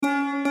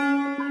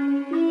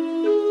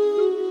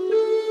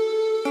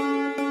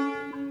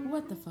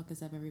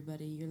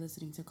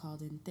listening to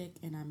Called In Thick,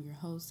 and I'm your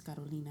host,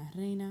 Carolina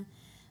Reina.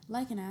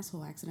 Like an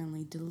asshole, I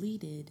accidentally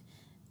deleted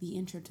the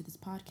intro to this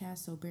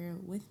podcast, so bear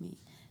with me.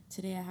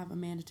 Today I have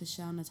Amanda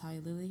Tashelle,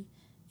 Natalia Lily,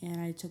 and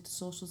I took the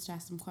socials to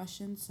ask some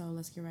questions, so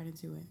let's get right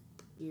into it.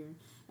 Here.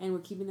 And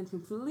we're keeping them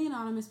completely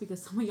anonymous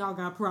because some of y'all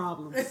got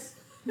problems.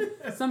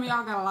 Some of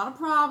y'all got a lot of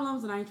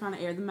problems, and I ain't trying to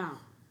air them out.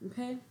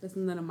 Okay? That's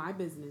none of my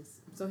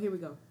business. So here we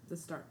go.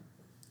 Let's start.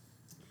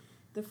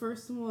 The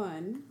first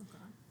one. Okay.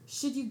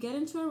 Should you get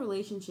into a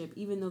relationship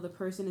even though the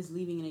person is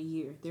leaving in a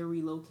year? They're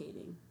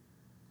relocating.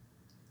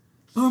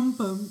 Bum,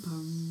 bum,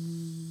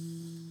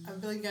 bum. I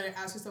feel like you gotta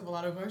ask yourself a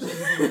lot of questions.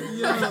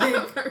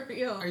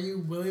 Are you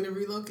willing to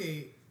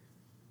relocate?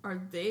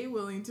 Are they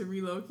willing to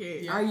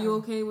relocate? Yeah. Are you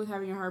okay with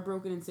having your heart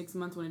broken in 6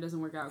 months when it doesn't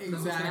work out? Exactly.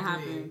 That's what's gonna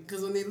happen.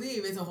 Because when they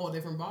leave, it's a whole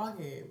different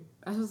ballgame.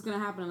 That's what's gonna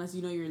happen unless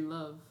you know you're in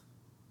love.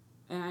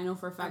 And I know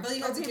for a fact. I feel like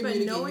you have to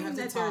communicate. But knowing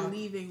that they're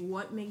leaving,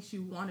 what makes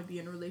you want to be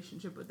in a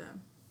relationship with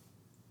them?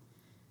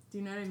 Do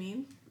you know what I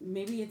mean?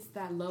 Maybe it's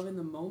that love in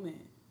the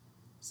moment.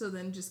 So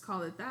then just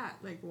call it that.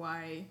 Like,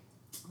 why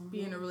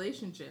be in a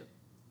relationship?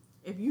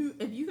 If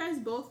you guys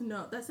both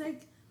know, that's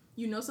like,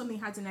 you know something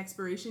has an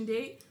expiration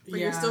date, but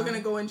you're still going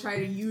to go and try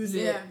to use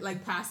it,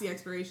 like, past the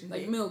expiration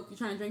date. Like milk. You're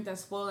trying to drink that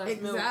spoiled ass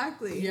milk.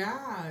 Exactly.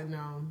 Yeah,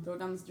 no. Throw it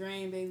down the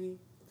drain, baby.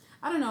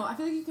 I don't know. I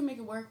feel like you can make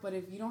it work, but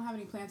if you don't have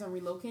any plans on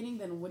relocating,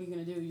 then what are you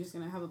going to do? You're just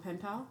going to have a pen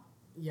pal?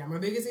 Yeah, my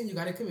biggest thing, you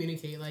got to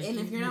communicate. Like, and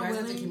if you guys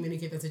have to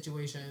communicate the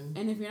situation.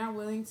 And if you're not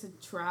willing to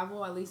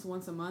travel at least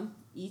once a month,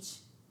 each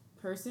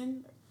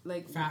person,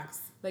 like... Facts.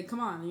 Like, come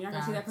on. You're not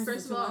going to see that person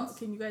First of all,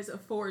 can you guys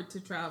afford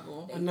to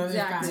travel? Another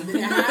fact.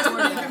 You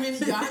have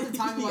to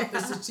talk about the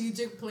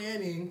strategic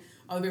planning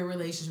of your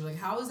relationship. Like,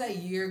 how is that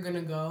year going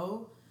to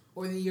go?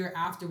 Or the year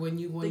after when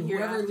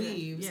whoever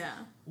leaves. Yeah.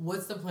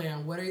 What's the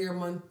plan? What are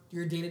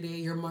your day-to-day,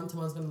 your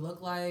month-to-month going to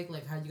look like?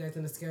 Like, how you guys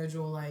going to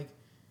schedule, like...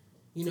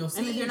 You know,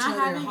 and if you're not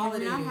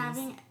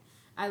having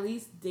at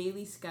least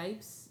daily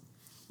Skypes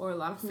or a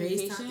lot of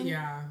communication,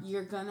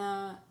 you're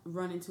gonna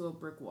run into a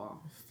brick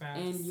wall. Facts.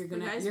 And you're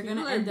gonna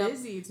end up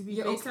busy to be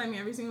FaceTiming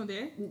every single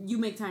day. You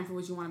make time for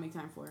what you want to make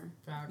time for.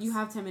 Facts. You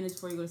have 10 minutes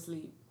before you go to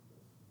sleep.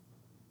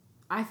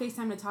 I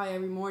FaceTime Natalia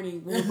every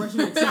morning when we're brushing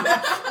my teeth.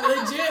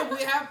 Legit,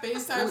 we have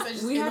FaceTime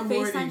sessions in the morning. We have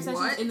FaceTime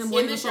sessions in the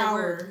morning. In the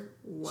shower.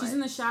 She's in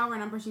the shower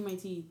and I'm brushing my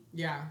teeth.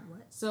 Yeah.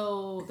 What?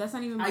 So that's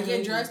not even my I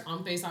get dressed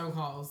on FaceTime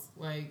calls.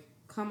 Like...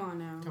 Come on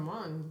now. Come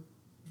on.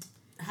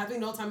 Having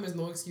no time is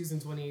no excuse in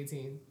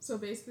 2018. So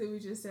basically we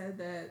just said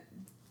that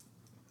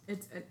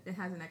it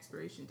has an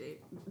expiration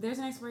date. There's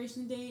an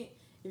expiration date.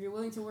 If you're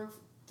willing to work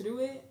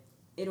through it,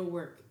 it'll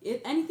work.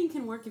 Anything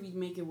can work if you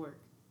make it work.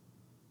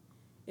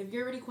 If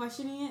you're already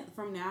questioning it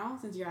from now,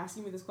 since you're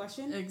asking me this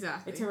question,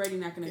 exactly, it's already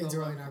not going to go. It's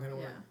already not going to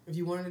work. Yeah. If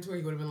you wanted it to work,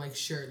 you would have been like,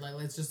 sure, like,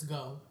 let's just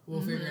go.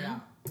 We'll figure it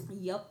out.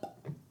 Yup.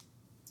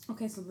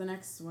 Okay, so the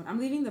next one. I'm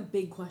leaving the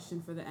big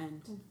question for the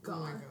end. Oh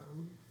my God.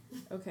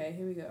 Okay,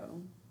 here we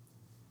go.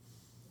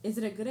 Is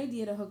it a good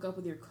idea to hook up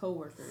with your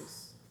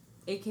coworkers,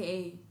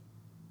 aka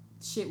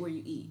shit where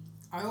you eat?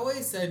 I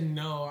always said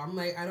no. I'm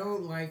like, I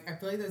don't like. I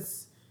feel like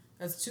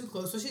that's too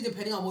close, especially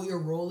depending on what your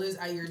role is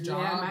at your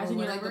job. Yeah, imagine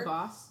you're like the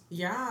boss.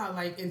 Yeah,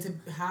 like, and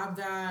to have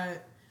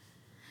that,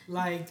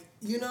 like,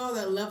 you know,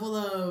 that level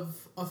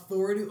of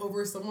authority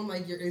over someone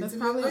like you're intimate.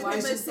 That's probably why.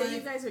 But say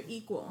you guys are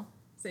equal.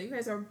 Say you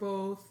guys are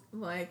both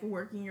like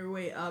working your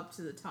way up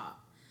to the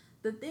top.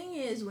 The thing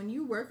is, when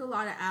you work a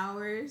lot of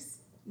hours,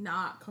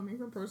 not coming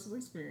from personal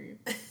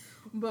experience,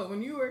 but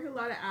when you work a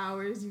lot of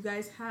hours, you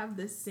guys have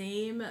the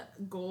same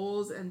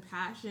goals and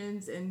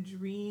passions and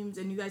dreams,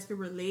 and you guys can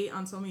relate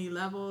on so many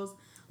levels.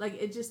 Like,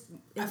 I feel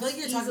like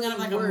you're talking out of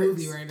like a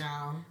movie right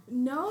now.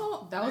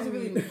 No. That was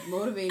really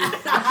motivating,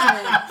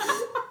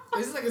 passionate.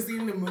 This is like a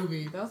scene in a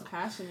movie. That was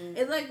passionate.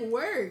 It, like,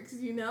 works,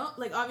 you know?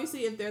 Like,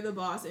 obviously, if they're the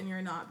boss and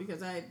you're not,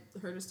 because I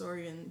heard a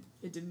story and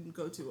it didn't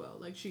go too well.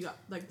 Like, she got,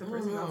 like, the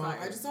person got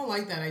fired. I just don't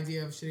like that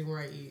idea of shitting where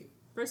I eat.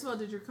 First of all,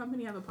 did your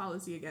company have a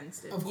policy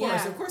against it? Of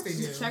course they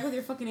do. Check with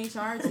your fucking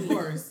HR team. Of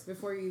course.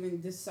 Before you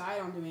even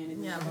decide on doing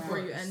anything. Yeah, before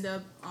you end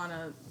up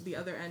on the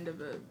other end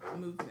of a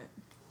movement.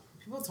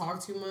 People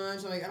talk too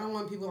much. Like, I don't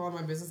want people on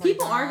my business.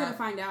 People like are gonna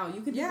find out.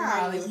 You can.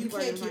 Like you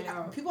can't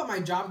keep people at my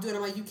job doing.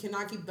 I'm like, you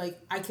cannot keep, like,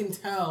 I can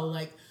tell,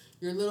 like,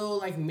 your little,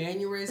 like,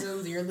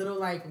 mannerisms, your little,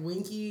 like,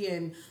 winky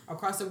and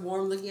across the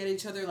room looking at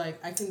each other.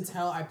 Like, I can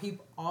tell. I peep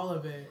all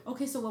of it.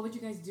 Okay, so what would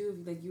you guys do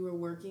if, like, you were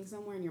working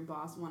somewhere and your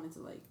boss wanted to,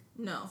 like,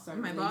 no,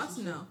 my boss,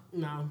 no.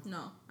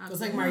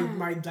 It's like my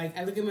like,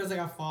 I look at him as like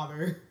a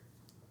father.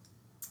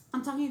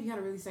 I'm talking if you had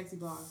a really sexy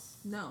boss.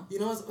 No, you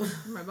know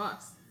what's my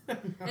boss.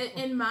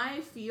 In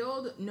my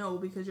field, no,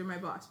 because you're my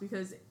boss.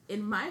 Because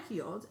in my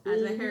field,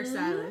 as a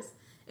hairstylist,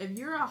 if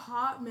you're a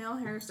hot male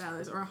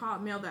hairstylist or a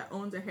hot male that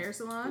owns a hair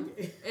salon,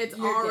 it's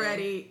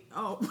already...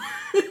 Oh,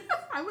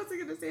 I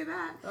wasn't going to say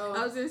that. Oh.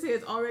 I was going to say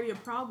it's already a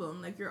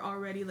problem. Like, you're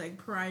already, like,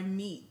 prime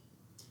meat.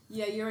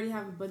 Yeah, you already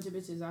have a bunch of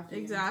bitches after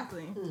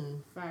exactly.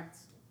 you. Fact.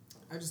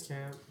 I just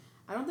can't.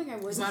 I don't think I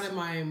would. It's not in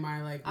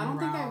my like, I don't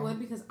think I would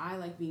because I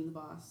like being the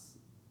boss.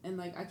 And,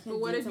 like, I can't... But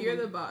what if you're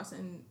the boss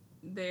and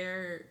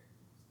they're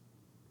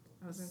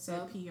I was gonna say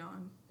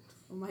peon.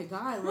 Oh my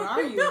God, what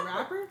are you, a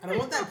rapper? I don't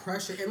want that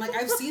pressure. And like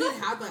I've seen it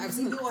happen. I've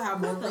seen people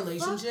have more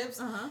relationships,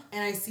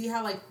 and I see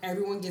how like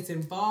everyone gets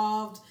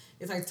involved.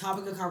 It's like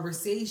topic of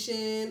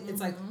conversation.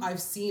 It's like I've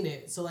seen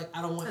it, so like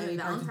I don't want any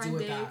part to do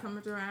with that.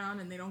 Comes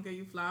around and they don't get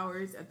you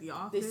flowers at the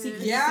office.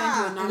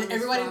 And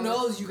everybody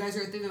knows you guys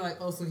are thinking like,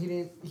 oh, so he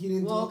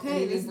didn't. Well, do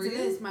okay, anything for you?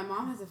 this. My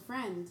mom has a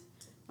friend.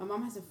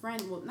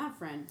 Well, not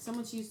friend.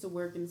 Someone she used to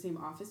work in the same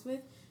office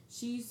with.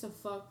 She used to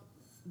fuck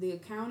the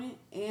accountant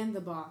and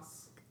the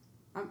boss.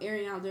 I'm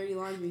airing out dirty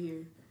laundry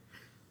here.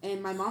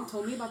 And my mom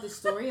told me about this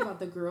story about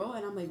the girl,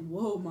 and I'm like,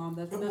 whoa, Mom,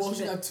 that's nuts. Well,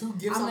 she got 2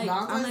 gifts on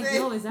I'm like,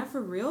 yo, is that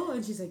for real?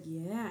 And she's like,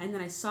 yeah. And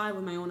then I saw it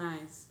with my own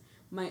eyes.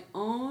 My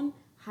own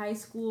high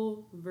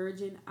school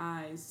virgin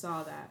eyes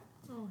saw that.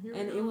 Oh,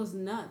 and it was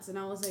nuts. And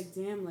I was like,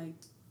 damn, like,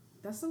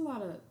 that's a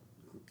lot of,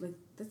 like,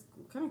 that's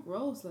kind of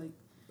gross. Like,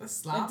 that's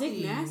sloppy. That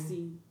dick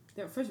nasty.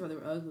 First of all, they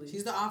were ugly.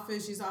 She's the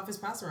office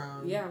pass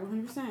around. Yeah,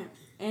 100%.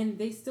 And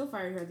they still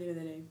fired her at the end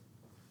of the day.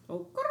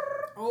 Oh.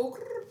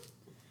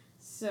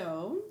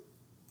 So,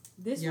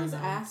 this was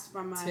asked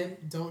by my...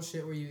 Tip, don't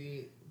shit where you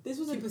eat. Keep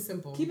it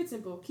simple. Keep it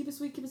simple. Keep it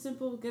sweet. Keep it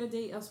simple. Get a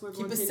date elsewhere.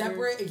 Keep it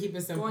separate and keep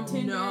it simple. Go on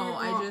Tinder. No,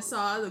 I just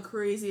saw the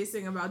craziest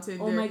thing about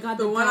Tinder. Oh my God,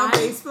 the one on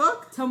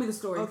Facebook. Tell me the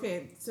story.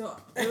 Okay, so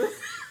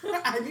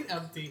I need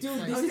updates.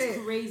 Dude, this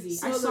is crazy.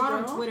 So I saw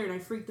it on Twitter and I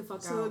freaked the fuck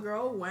out. So the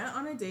girl went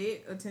on a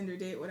date, a Tinder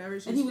date, whatever.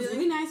 And he was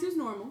really nice. He was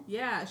normal.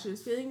 Yeah, she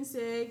was feeling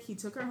sick. He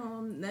took her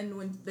home. Then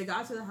when they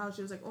got to the house,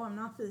 she was like, "Oh, I'm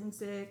not feeling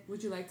sick.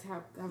 Would you like to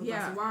have a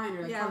glass of wine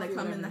or coffee like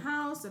come in the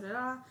house?" Da da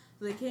da.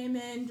 So they came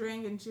in,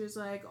 drank, and she was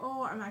like,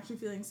 "Oh, I'm actually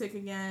feeling sick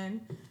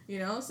again." You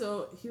know,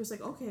 so he was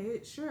like,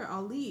 "Okay, sure,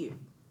 I'll leave."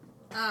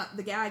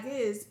 The gag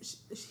is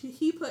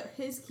he put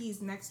his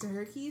keys next to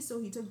her keys, so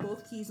he took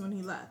both keys when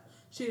he left.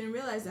 She didn't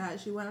realize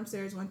that. She went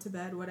upstairs, went to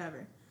bed,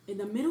 whatever. In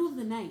the middle of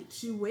the night,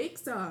 she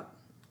wakes up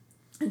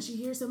and she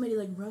hears somebody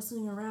like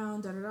rustling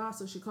around, da da da.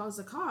 So she calls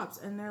the cops,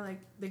 and they're like,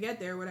 they get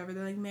there, whatever.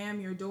 They're like,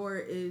 "Ma'am, your door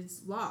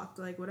is locked,"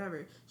 like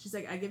whatever. She's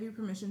like, "I give you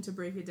permission to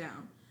break it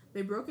down."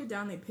 They broke it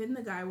down. They pinned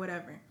the guy,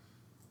 whatever.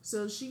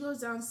 So she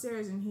goes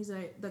downstairs, and he's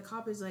like, the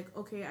cop is like,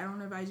 "Okay, I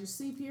don't advise you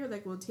sleep here.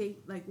 Like, we'll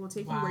take you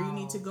where you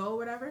need to go,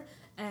 whatever."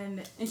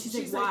 And she's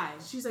like, "Why?"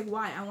 She's like,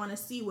 "Why? I want to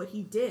see what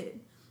he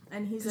did."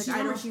 And he's like,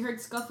 "I don't." She heard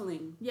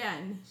scuffling. Yeah,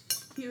 and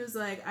he was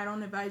like, "I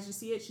don't advise you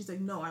see it." She's like,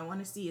 "No, I want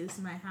to see it. This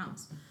is my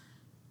house."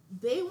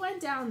 They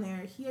went down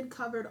there. He had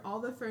covered all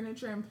the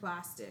furniture in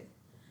plastic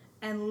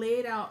and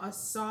laid out a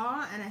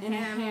saw and a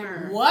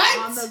hammer. What?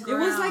 On the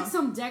ground. It was like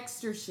some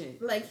Dexter shit.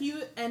 Like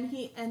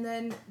and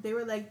then they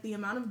were like, the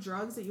amount of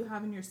drugs that you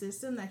have in your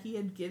system that he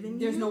had given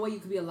There's no way you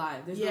could be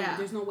alive.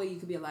 There's no way you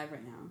could be alive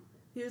right now.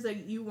 He was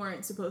like, you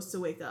weren't supposed to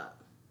wake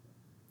up.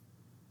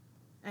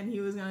 And he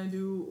was gonna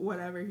do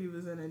whatever he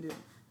was gonna do.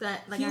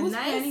 That like he was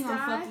nice planning guy,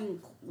 on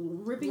fucking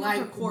ripping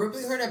her corpse.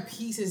 Ripping her to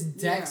pieces,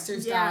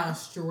 Dexter style,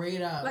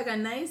 straight up. Like a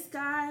nice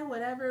guy,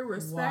 whatever,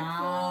 respectful.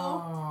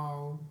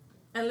 Wow.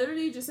 And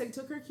literally just like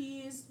took her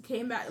keys,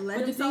 came back,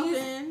 let himself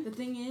in. The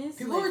thing is,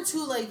 people are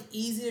too like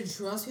easy to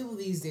trust people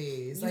these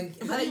days.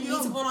 Like how do you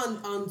meet someone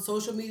on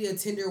social media,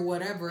 Tinder,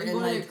 whatever, and go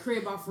like to their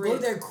crib off go to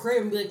their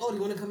crib and be like, "Oh, do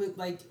you want to come in?"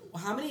 Like,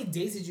 how many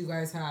dates did you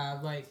guys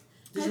have? Like,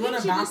 did you run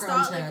a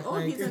background check? Like, oh,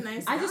 he's a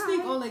nice guy. I just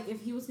think, like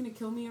if he was gonna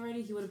kill me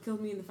already, he would have killed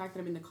me in the fact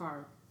that I'm in the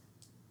car.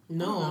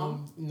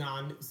 No.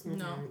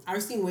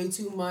 I've seen way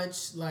too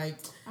much like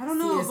I don't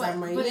know, CSI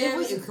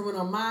Miami and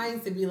Criminal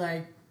Minds to be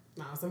like.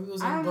 Nah, some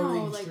people I don't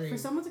know. Like for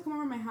someone to come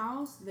over my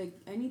house, like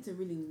I need to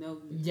really know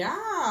you.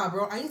 Yeah,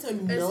 bro, I need to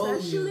know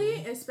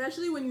you.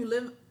 Especially when you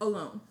live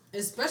alone.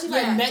 Especially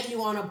if I met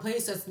you on a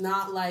place that's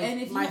not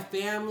like my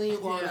family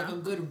or like a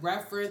good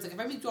reference. Like if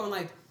I meet you on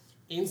like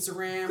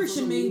Instagram,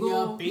 Christian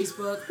Mingle,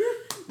 Facebook.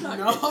 No,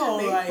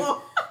 like,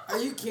 are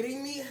you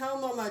kidding me?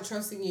 Hell no, I'm not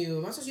trusting you.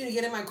 I'm not trusting you to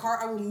get in my car.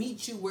 I will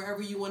meet you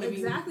wherever you want to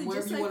be,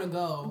 wherever you want to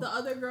go. The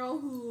other girl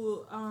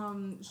who,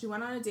 she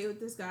went on a date with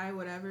this guy,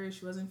 whatever.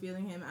 She wasn't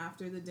feeling him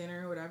after the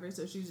dinner or whatever,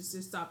 so she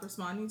just stopped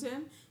responding to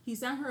him. He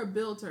sent her a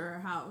bill to her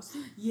house.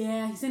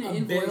 Yeah, he sent an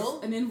invoice.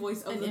 Bill? An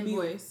invoice of the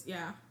meal.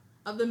 Yeah.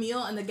 Of the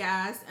meal and the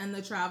gas and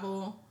the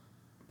travel.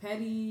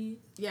 Petty.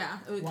 Yeah,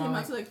 it came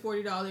out to like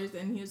 $40,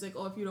 and he was like,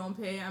 "Oh, if you don't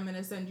pay, I'm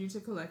gonna send you to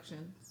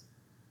collections."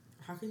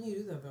 How can you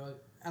do that, though?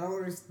 I don't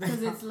understand.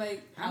 Because it's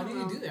like, how do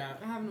you do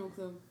that? I have no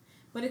clue.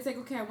 But it's like,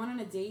 okay, I went on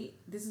a date.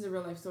 This is a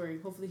real life story.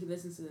 Hopefully he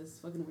listens to this,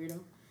 fucking weirdo.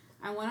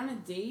 I went on a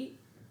date,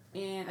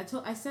 and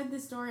I said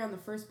this story on the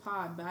first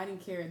pod, but I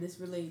didn't care. This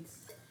relates.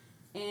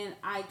 And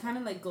I kind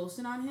of like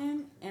ghosted on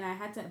him, and I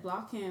had to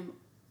block him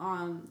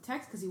on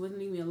text because he wouldn't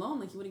leave me alone.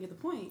 Like, he wouldn't get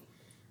the point.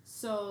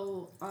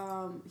 So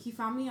he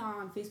found me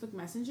on Facebook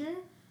Messenger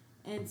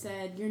and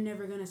said, "You're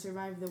never going to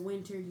survive the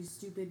winter, you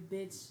stupid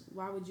bitch.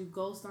 Why would you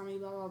ghost on me,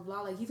 blah, blah,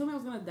 blah." Like, he told me I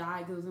was going to die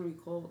because it was going to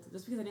be cold.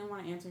 Just because I didn't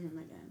want to answer him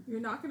again. You're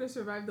not going to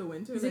survive the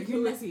winter? He's like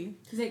who is he?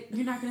 He's like,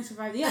 "You're not going to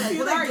survive." Yeah, like,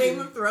 what are Game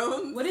you? of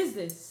Thrones? What is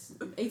this?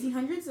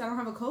 1800s? I don't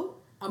have a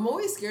coat? I'm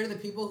always scared of the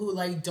people who,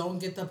 like, don't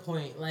get the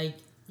point. Like,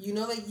 you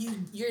know, like,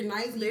 you're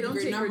nice. They don't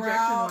your take number rejection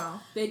out,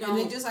 well. They don't. And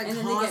they just, like,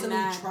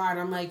 constantly try.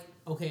 And I'm like,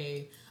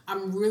 okay,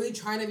 I'm really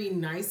trying to be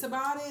nice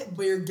about it,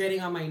 but you're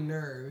getting on my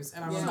nerves,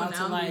 and I'm about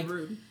to like,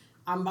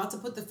 I'm about to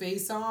put the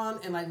face on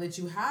and like let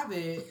you have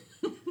it,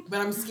 but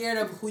I'm scared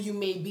of who you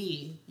may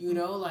be. You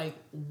know, like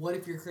what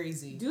if you're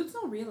crazy? Dudes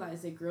don't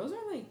realize that girls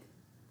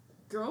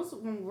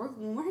when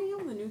we're hanging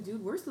out with a new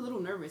dude, we're still a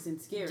little nervous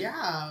and scared.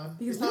 Yeah,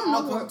 because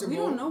we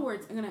don't know where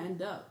it's gonna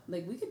end up.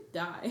 Like we could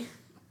die.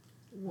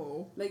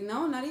 Whoa. Like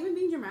no, not even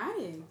being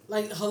dramatic.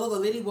 Like hello, the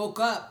lady woke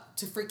up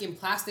to freaking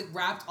plastic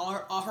wrapped all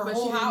her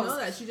whole house.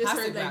 But she didn't know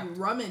that. She just heard like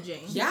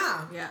rummaging.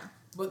 Yeah. Yeah.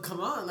 But come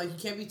on, like you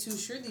can't be too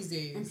sure these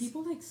days. And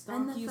people like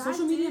stalk you.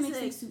 Social media makes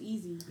things too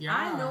easy. Yeah.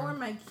 I know where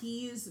my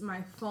keys,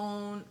 my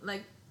phone,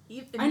 like.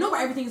 I know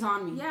where everything's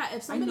on me. Yeah,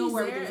 if somebody's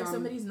there, if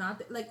somebody's not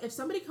there, like if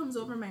somebody comes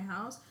over my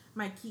house,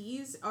 my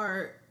keys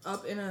are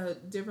up in a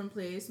different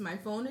place, my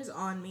phone is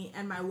on me,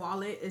 and my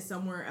wallet is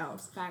somewhere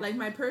else. Fact. Like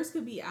my purse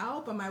could be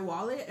out, but my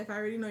wallet, if I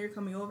already know you're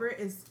coming over,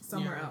 is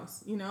somewhere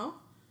else, you know?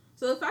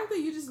 So the fact that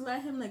you just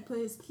let him like put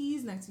his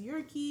keys next to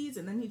your keys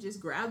and then he just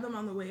grabbed them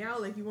on the way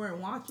out like you weren't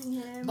watching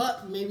him.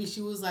 But maybe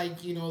she was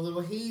like, you know, a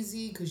little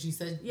hazy because she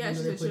said,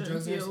 they put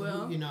drugs in her,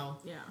 so you know.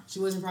 Yeah. She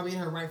wasn't probably in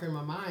her right frame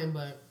of mind,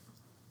 but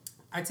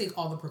I take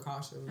all the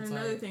precautions. And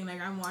another thing,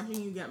 like I'm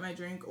watching you get my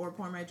drink or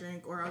pour my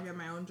drink or I'll get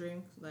my own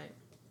drink. Like,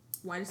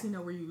 why does he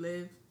know where you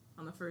live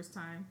on the first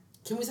time?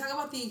 Can we talk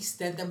about the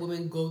extent that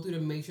women go through to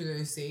make sure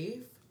they're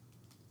safe?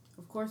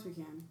 Of course we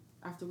can.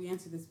 After we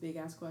answer this big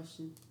ass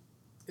question.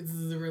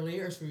 Does it relate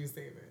or should we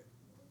save it?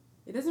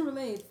 It doesn't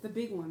relate. It's the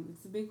big one.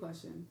 It's the big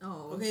question.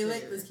 Oh, okay.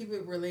 Let's keep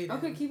it related.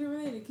 Okay, keep it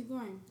related. Keep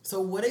going. So,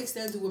 what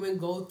extent do women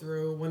go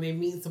through when they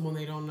meet someone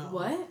they don't know?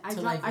 What? I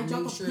drop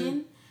a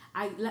pin.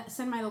 I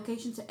send my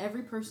location to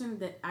every person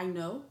that I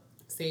know.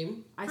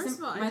 Same. First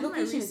of all, I do my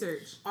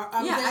research.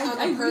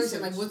 I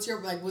person. Like,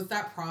 what's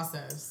that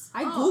process?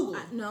 I Google.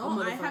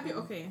 I have your.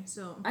 Okay,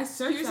 so I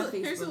search that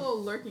Facebook. Here's a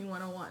little lurking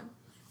 101.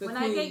 When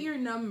I get your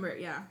number,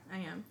 I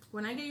am.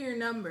 When I get your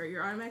number,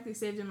 you're automatically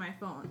saved in my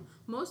phone.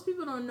 Most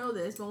people don't know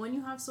this, but when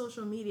you have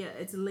social media,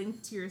 it's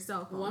linked to your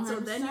cell phone. 100%. So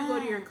then you go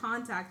to your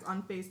contacts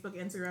on Facebook,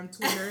 Instagram,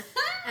 Twitter,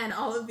 and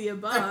all of the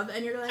above,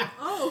 and you're like,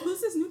 oh,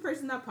 who's this new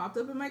person that popped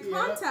up in my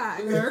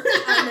contacts? Yep.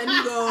 And then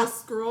you go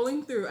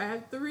scrolling through. I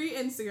have 3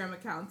 Instagram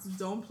accounts.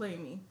 Don't play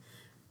me.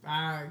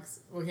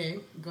 Facts. Okay,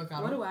 go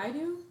Kyle. What do I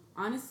do?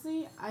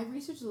 Honestly, I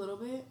researched a little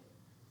bit.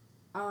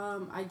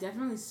 I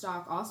definitely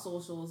stalk all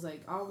socials.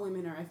 Like all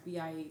women are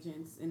FBI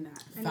agents in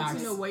that. I need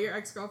to know what your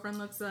ex-girlfriend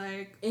looks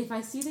like. If I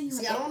see that you,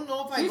 I don't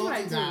know if I go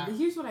through that.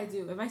 Here's what I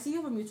do. If I see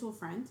you have a mutual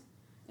friend,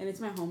 and it's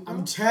my homegirl,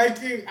 I'm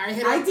checking. I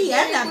DM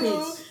that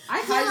bitch.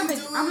 I DM that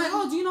bitch. I'm like,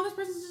 oh, do you know this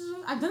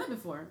person? I've done it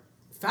before.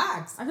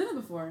 Facts. I've done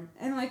it before,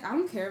 and like I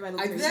don't care if I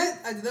look crazy.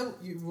 I did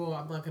that. Well,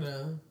 I'm not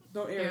gonna.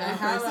 Don't air that. I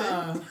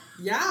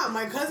have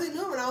my cousin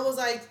knew, and I was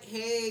like,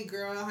 "Hey,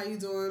 girl, how you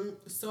doing?"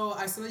 So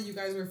I saw that you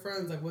guys were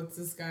friends. Like, what's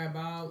this guy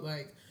about?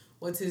 Like,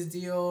 what's his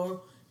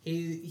deal?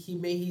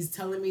 He's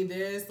telling me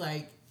this,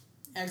 like,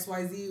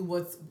 XYZ.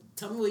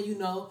 Tell me what you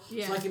know,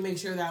 so I can make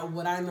sure that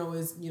what I know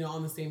is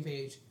on the same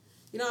page.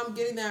 I'm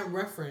getting that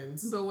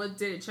reference. But what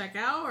did it check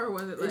out, or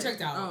was it? Like, it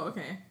checked out. Oh,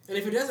 okay. And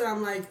if it doesn't,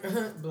 I'm like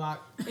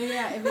block.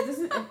 Yeah, if it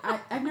doesn't,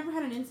 I've never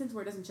had an instance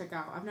where it doesn't check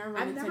out. I've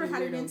never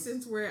had an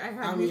instance where I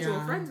had mutual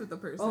friends with the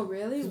person. Oh,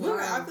 really? Wow.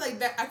 I feel like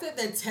that. I think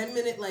that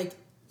 10-minute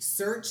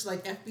search,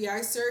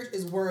 FBI search,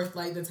 is worth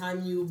the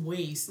time you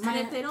waste. And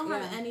if they don't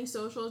have any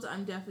socials,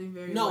 I'm definitely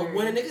very worried.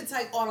 When a nigga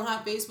type, oh, I don't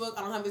have Facebook,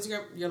 I don't have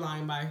Instagram, you're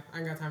lying, bye. I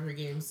ain't got time for your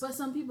games. But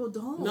some people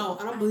don't. No,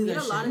 I don't believe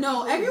that shit.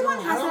 No,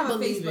 everyone has to have a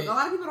Facebook. A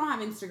lot of people don't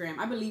have Instagram.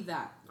 I believe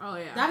that. Oh,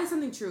 yeah. That is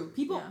something true.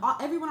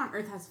 Everyone on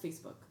earth has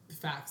Facebook.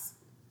 Facts.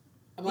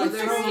 Whether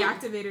it's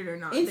deactivated or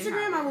not.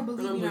 Instagram, I will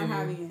believe you not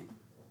having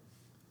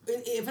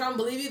it. If I don't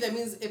believe you, that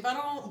means if I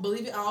don't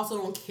believe it, I also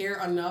don't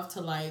care enough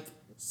to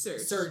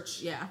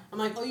search. Yeah. I'm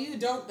like, oh, you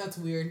don't? That's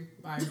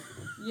weird. Bye.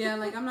 Yeah,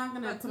 I'm not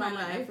gonna put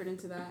my effort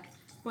into that.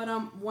 But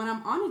when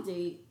I'm on a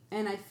date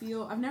and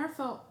I've never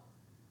felt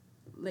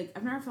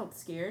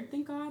scared,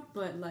 thank God.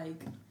 But I'm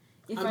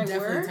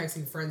definitely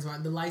texting friends.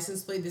 The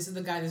license plate. This is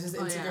the guy. This is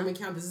his Instagram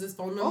account. This is his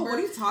phone number. Oh, what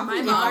are you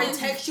talking about? If I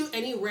text you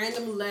any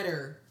random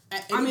letter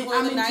at any point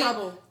in the night,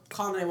 trouble.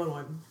 Call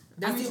 911.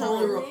 That's the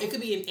only rule. It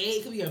could be an A,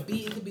 it could be a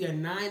B, it could be a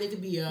 9, it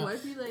could be a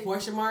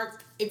question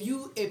mark.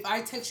 If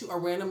I text you a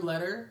random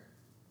letter,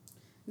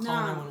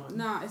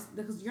 nah, it's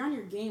because you're on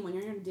your game. When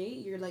you're on a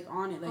date, you're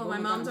on it. My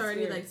mom's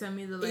already sent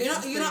me the.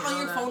 You're not on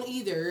your phone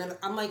either.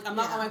 I'm not on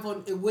my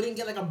phone. It wouldn't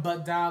get a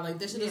bug dial.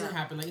 That shit doesn't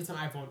happen. It's an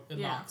iPhone. It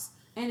locks.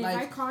 And if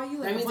I call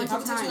you that means a bunch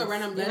of times, a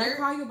random letter, if I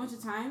call you a bunch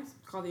of times,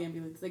 call the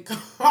ambulance.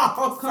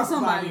 Call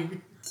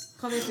somebody.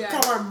 Call the FBI.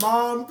 Call my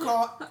mom.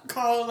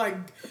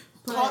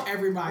 Call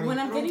everybody. When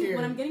I'm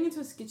getting into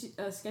a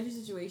sketchy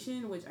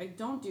situation, which I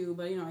don't do,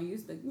 but I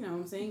use what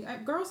I'm saying.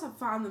 Girls have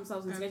found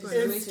themselves in sketchy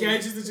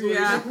situations.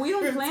 Yeah. We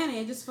don't plan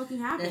it; it just fucking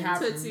happens. It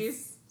happens.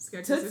 Tootsies.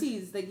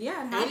 It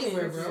happens.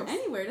 Anywhere, bro.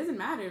 Anywhere. It doesn't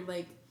matter.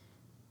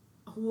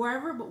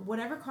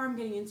 Whatever car I'm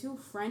getting into,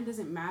 friend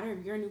doesn't matter.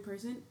 If you're a new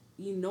person,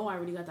 I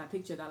already got that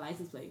picture, that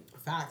license plate.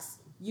 Facts.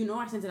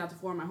 I sent it out to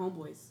 4 of my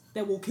homeboys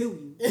that will kill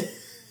you.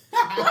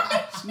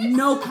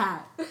 No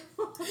cap.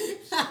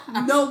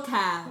 No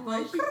cap.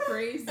 Why is she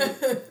crazy?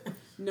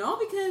 No,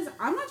 because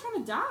I'm not trying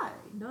to die.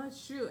 No,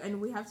 it's true.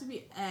 And we have to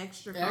be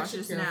extra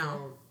cautious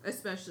now.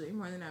 Especially,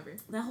 more than ever.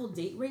 That whole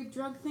date rape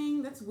drug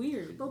thing, that's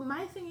weird. But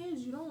my thing is,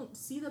 you don't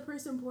see the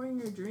person pouring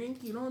your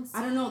drink. You don't see...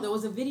 I don't know. There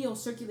was a video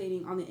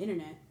circulating on the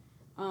internet.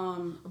 A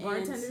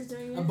bartender's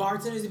doing it? A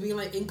bartender's being,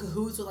 like, in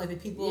cahoots with, like, the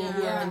people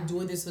who are, like,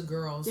 doing this to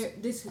girls.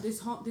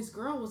 This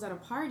girl was at a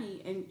party,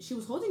 and she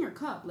was holding her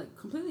cup, like,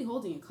 completely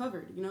holding it,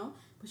 covered, you know?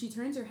 But she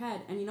turns her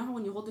head, and you know how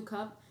when you hold the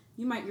cup,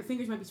 your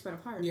fingers might be spread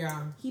apart.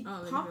 Yeah. He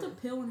popped a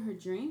pill in her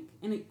drink,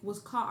 and it was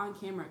caught on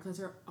camera because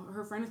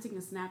her friend was taking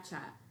a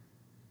Snapchat,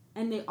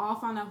 and they all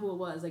found out who it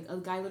was. Like a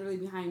guy literally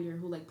behind her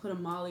who like put a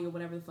Molly or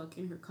whatever the fuck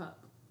in her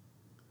cup.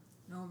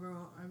 No, bro,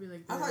 I'd be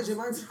like, I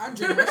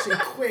drink that shit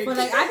quick. But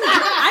like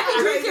I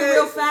can drink it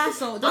real fast,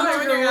 so don't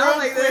drink it real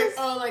like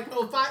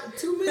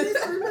this. 2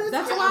 minutes, 3 minutes.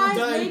 That's why,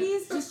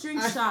 ladies, just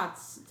drink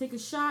shots. Take a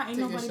shot. Ain't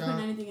nobody putting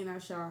anything in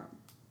that shot.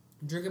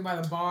 Drink it by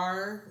the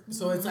bar,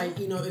 so it's like,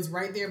 you know, it's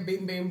right there,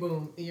 bing, bang,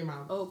 boom, in your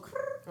mouth. Oh.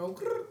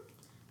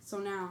 So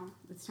now,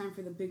 it's time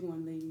for the big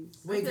one, ladies.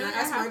 Wait, can I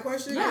ask my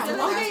question?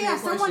 Yeah, yeah,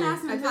 someone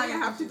asked me. I feel like I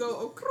have to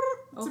go,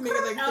 to make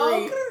it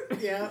like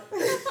 3. Yeah.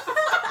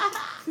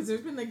 Because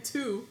there's been like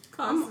 2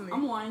 constantly.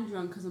 I'm wine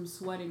drunk because I'm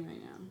sweating right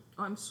now.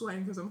 Oh, I'm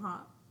sweating because I'm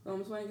hot. Oh,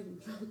 I'm sweating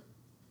because I'm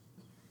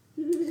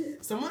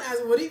drunk. Someone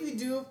asked, what do you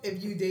do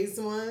if you date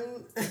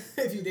someone,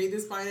 if you date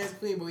this finance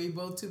queen, but you're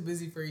both too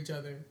busy for each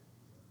other?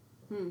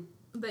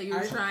 That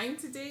you're trying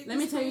to date? Let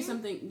me tell you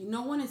something.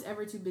 No one is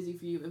ever too busy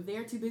for you. If they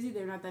are too busy,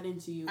 they're not that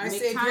into you. I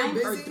Make say time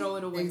if you're busy, or throw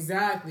it away.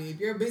 Exactly. If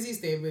you're busy,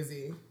 stay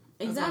busy.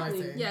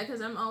 Exactly. Yeah,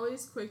 because I'm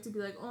always quick to be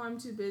like, oh, I'm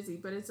too busy.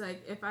 But it's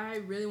like, if I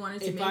really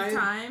wanted to make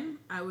time,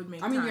 I would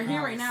make time. I mean, you're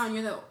here right now, and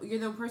you're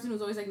the person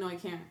who's always like, no, I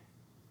can't.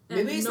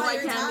 Maybe it's not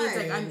your time. Means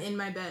like I'm in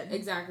my bed.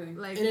 Exactly.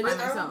 Like and by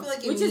myself.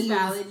 Which is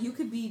valid. You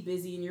could be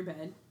busy in your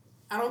bed.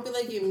 I don't feel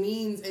like it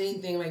means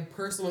anything like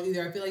personal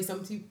either. I feel like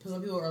some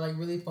people are like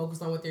really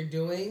focused on what they're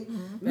doing.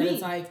 Mm-hmm. But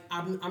it's like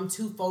I'm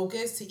too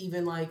focused to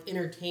even like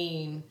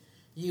entertain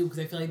you because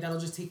I feel like that'll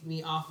just take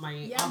me off my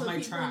track. Yeah,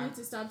 but people need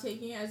to stop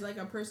taking it as like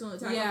a personal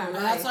attack. Yeah,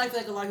 that's why I feel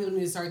like a lot of people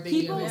need to start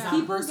thinking of it as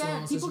not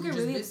personal. People get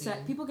really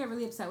upset. People get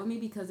really upset with me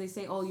because they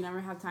say, "Oh, you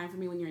never have time for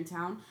me when you're in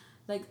town."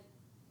 Like,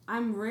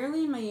 I'm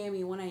rarely in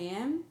Miami. When I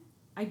am,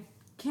 I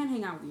can't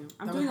hang out with you.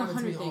 I'm doing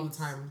 100 things all the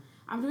time.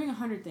 I'm doing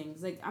 100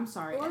 things. Like, I'm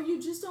sorry. Or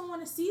you just don't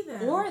want to see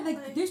them. Or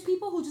like there's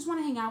people who just want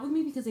to hang out with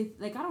me because they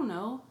like I don't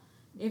know.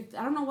 If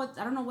I don't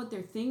know what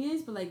their thing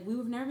is, but like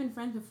we've never been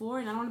friends before,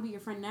 and I don't want to be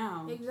your friend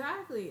now.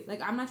 Exactly.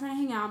 Like I'm not trying to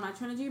hang out. I'm not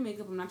trying to do your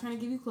makeup. I'm not trying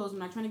to give you clothes. I'm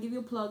not trying to give you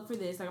a plug for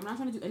this. Like I'm not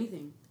trying to do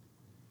anything.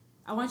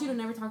 I want you to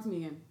never talk to me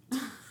again.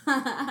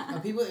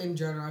 People in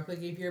general, I feel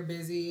like if you're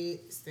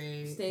busy,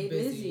 stay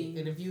busy.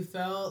 And if you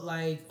felt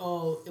like,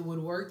 oh, it would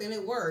work, then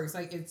it works.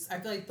 Like I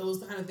feel like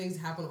those kind of things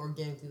happen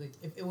organically. Like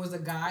if it was a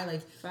guy,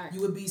 like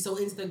you would be so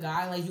into the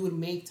guy, like you would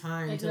make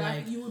time to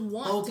like you would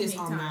want focus to make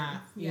on time.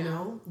 that. You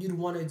know, you'd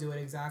want to do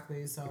it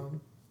exactly. So,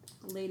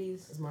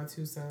 ladies, that's my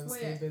 2 cents.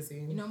 Stay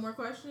busy. No more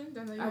questions.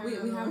 We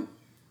have.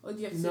 Oh, do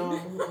you have to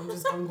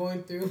no, I'm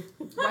going through.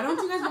 Why don't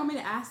you guys want me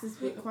to ask this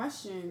big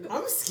question?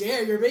 I'm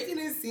scared. You're making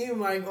it seem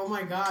like, oh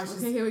my gosh.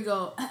 Okay, here we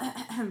go.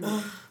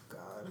 Oh,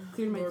 God.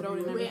 Clear my throat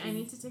and everything. Wait, I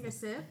need to take a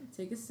sip.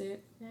 Take a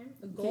sip.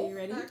 Okay, you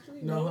ready?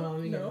 Actually, no, hold on.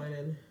 Let me get mine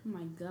in. Oh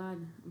my God.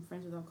 I'm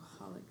friends with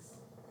alcoholics.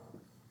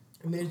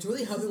 I mean, it's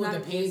really helping with the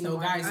pain, though,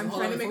 guys. I'm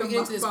trying to make a get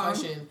into this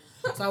question.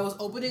 So I was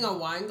opening a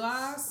wine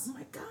glass. Oh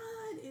my God.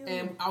 Ew.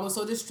 And I was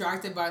so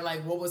distracted by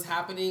like what was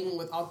happening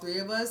with all 3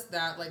 of us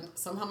that like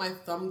somehow my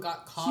thumb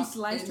got caught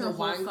in the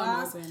wine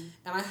glass, and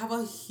I have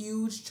a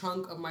huge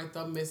chunk of my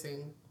thumb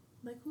missing.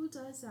 Like who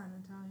does that,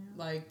 Natalia?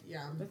 Like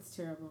yeah, that's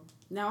terrible.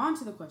 Now on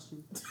to the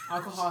question.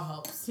 Alcohol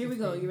helps. Here we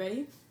go. You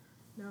ready?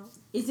 No.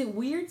 Is it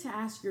weird to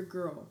ask your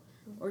girl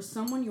or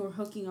someone you're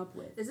hooking up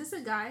with? Is this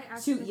a guy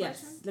asking the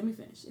question? Yes. Let me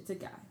finish. It's a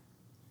guy.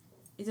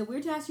 Is it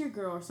weird to ask your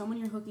girl or someone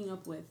you're hooking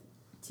up with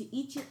to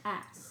eat your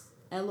ass?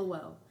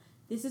 LOL.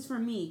 This is for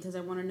me because I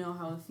want to know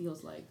how it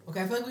feels like.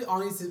 Okay, I feel like we all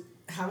need to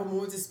have a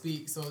moment to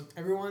speak. So,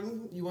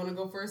 everyone, you want to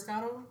go first,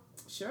 Gato?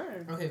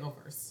 Sure. Okay, go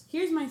first.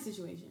 Here's my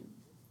situation.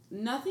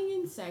 Nothing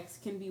in sex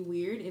can be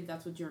weird if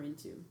that's what you're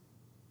into.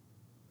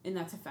 And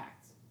that's a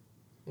fact.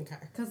 Okay.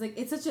 Because, like,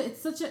 it's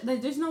such a,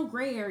 like, there's no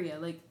gray area.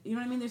 Like, you know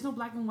what I mean? There's no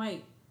black and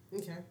white.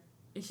 Okay.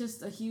 It's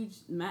just a huge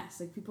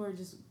mess. Like, people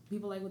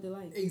like what they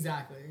like.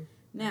 Exactly.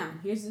 Now,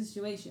 here's the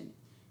situation.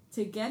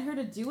 To get her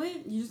to do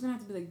it, you're just going to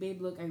have to be like,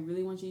 babe, look, I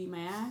really want you to eat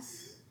my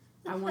ass.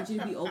 I want you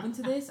to be open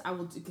to this. I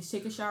will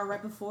take a shower right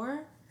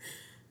before.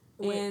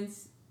 Wait. And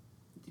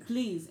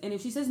please. And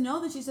if she says no,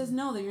 then she says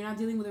no. Then you're not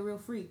dealing with a real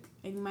freak.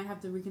 And you might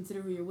have to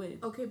reconsider who you're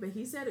with. Okay, but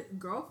he said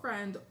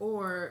girlfriend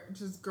or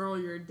just girl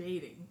you're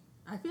dating.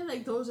 I feel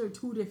like those are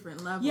 2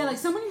 different levels. Yeah, like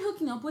someone you're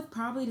hooking up with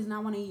probably does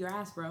not want to eat your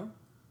ass, bro.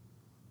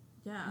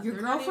 Yeah. Your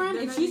girlfriend,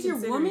 if she's your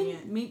woman,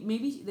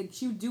 maybe like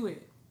she would do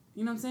it.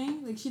 You know what I'm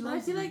saying? Like, she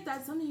loves I feel like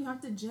that's something you have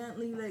to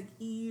gently, like,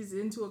 ease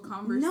into a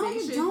conversation. No,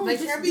 you don't. Like,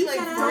 can't be like,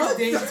 first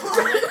date talk.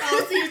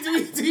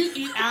 Do you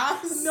eat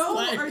ass? No,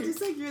 like, or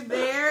just, like, you're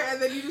there, and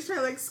then you just try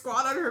to, like,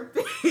 squat on her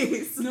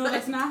face. No,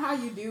 that's not how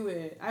you do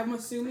it. I'm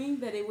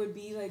assuming that it would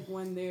be, like,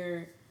 when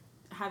they're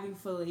having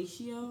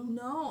fellatio.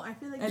 No, I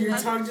feel like... And your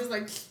tongue just,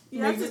 like,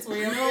 makes its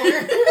way up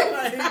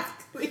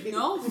there.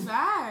 No,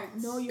 fact.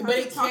 No, you have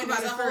to talk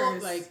about it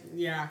first. Like,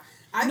 yeah.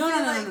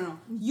 No.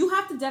 You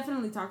have to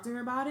definitely talk to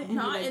her about it. And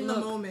not be like, in the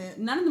moment.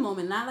 Not in the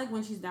moment. Not like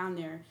when she's down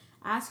there.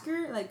 Ask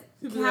her, like,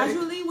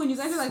 casually, when you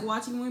guys are, like,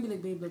 watching a movie, be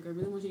like, babe, look, I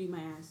really want you to eat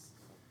my ass.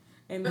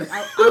 And, like,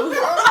 I was...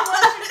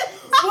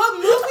 What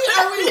movie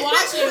are we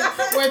watching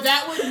where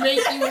that would make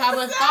you have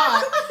a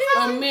thought,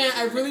 oh, man,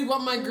 I really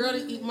want my girl to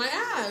eat my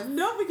ass?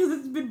 No, because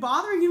it's been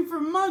bothering him for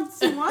months.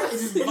 He wants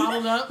It's just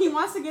bottled up? He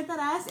wants to get that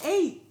ass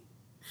ate.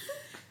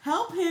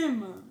 Help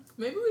him.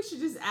 Maybe we should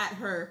just at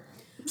her.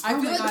 I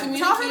feel like communication...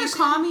 Tell her to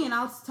call me and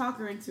I'll talk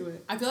her into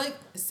it. I feel like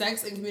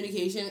sex and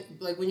communication,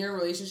 like when you're in a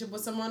relationship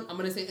with someone, I'm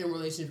going to say in a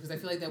relationship because I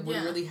feel like that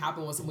wouldn't really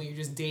happen with someone you're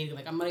just dating.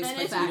 Like, I'm not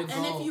expecting you to go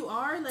and if you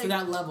are, like, to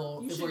that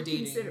level if we're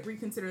dating.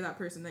 Reconsider that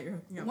person that you're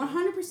hooking up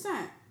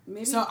 100%.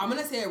 Maybe. So I'm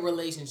going to say a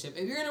relationship.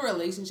 If you're in a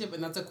relationship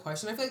and that's a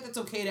question, I feel like that's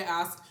okay to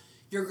ask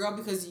your girl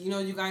because, you know,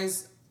 you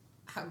guys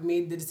have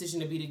made the decision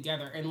to be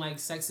together and, like,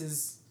 sex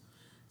is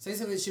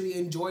something that should be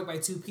enjoyed by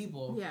two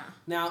people. Yeah.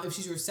 Now, if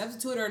she's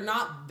receptive to it or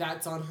not,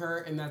 that's on her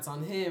and that's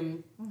on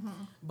him. Mm-hmm.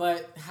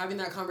 But having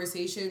that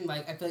conversation,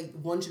 like, I feel like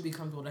one should be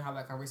comfortable to have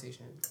that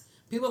conversation.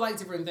 People like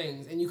different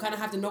things, and you kind of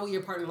have to know what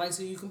your partner likes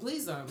so you can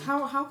please them.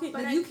 How can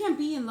like, you can't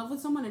be in love with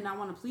someone and not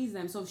want to please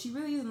them? So if she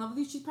really is in love with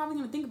you, she's probably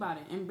gonna think about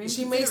it and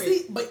she may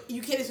sleep, but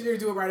you can't expect her to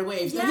do it right away.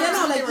 If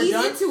like ease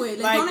into it.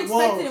 Like, don't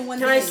expect it in one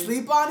day. Can I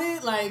sleep on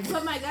it? Like,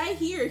 but my guy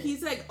here,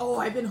 he's like, oh,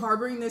 I've been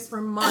harboring this for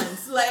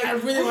months. Like, I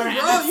really want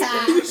to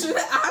ask. You should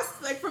have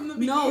asked like from the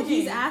beginning. No,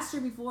 he's asked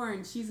her before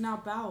and she's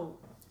not about.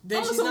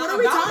 Then she's so not what are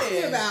we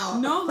talking about?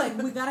 No, like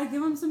we gotta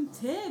give him some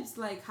tips.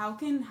 Like how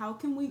can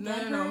we get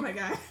her? No, my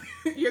guy,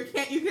 you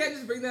can't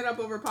just bring that up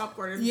over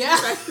popcorn. Yeah,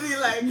 especially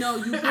like no,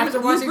 you bring, after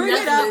watching bring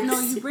Netflix. It up. No,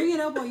 you bring it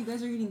up while you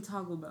guys are eating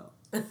Taco Bell.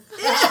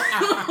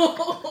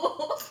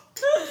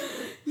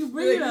 You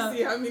bring it up. You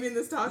see how I'm eating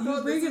this taco?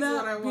 You bring this it is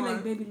up. What I want. Be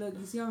like, baby, look,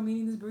 you see how I'm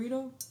eating this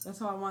burrito? That's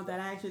how I want that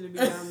action to be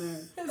down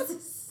there.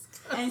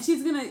 And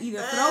she's gonna either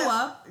throw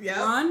up,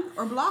 run,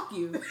 or block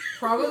you.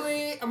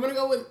 Probably, I'm gonna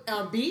go with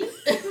B.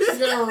 She's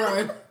gonna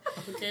run.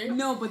 Okay.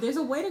 No, but there's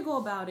a way to go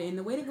about it, and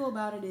the way to go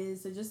about it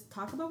is to just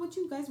talk about what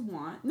you guys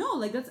want. No,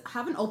 like let's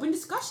have an open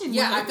discussion.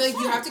 Yeah, 100%. I feel like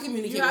you have to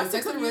communicate. You have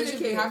to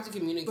communicate. You have to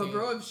communicate. But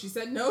bro, if she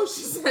said no,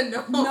 she said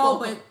no.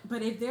 No,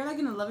 but if they're like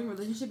in a loving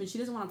relationship and she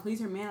doesn't want to please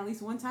her man at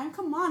least one time,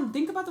 come on,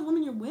 think about the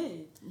woman you're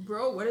with.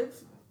 Bro, what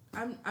if?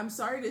 I'm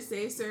sorry to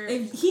say, sir.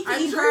 If he can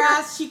eat her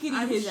ass, she can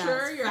eat his ass. I'm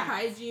sure your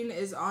hygiene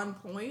is on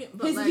point.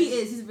 But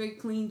he's a very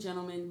clean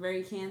gentleman,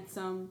 very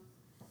handsome.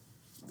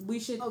 We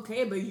should.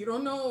 Okay, but you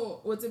don't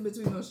know what's in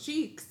between those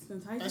cheeks.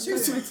 That's your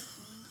Natalia.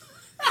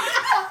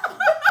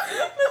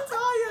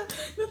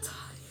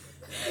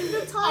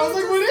 I was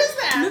like, what is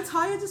that?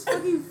 Natalia just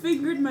fucking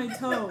fingered my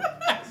toe.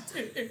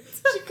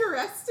 She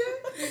caressed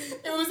it?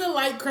 It was a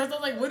light caress. I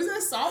was like, what is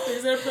that soft?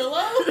 Is it a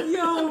pillow?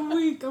 Yo, I'm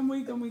weak.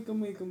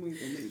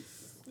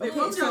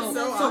 Okay,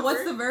 so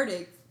what's the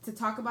verdict? To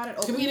talk about it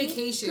openly?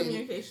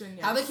 Communication.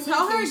 Yeah.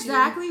 Tell her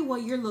exactly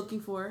what you're looking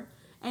for.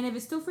 And if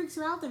it still freaks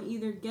her out, then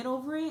either get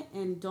over it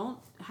and don't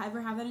ever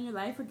have that in your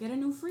life or get a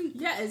new freak.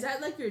 Yeah, is that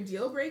like your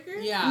deal breaker?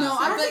 Yeah. No,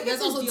 I don't think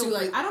that's also too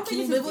like, I don't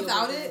think can you live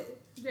without it?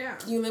 Yeah.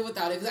 Can you live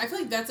without it? Because I feel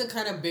like that's a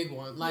kind of big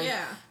one. Like,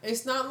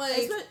 it's not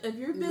like if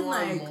you've been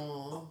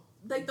normal.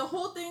 like the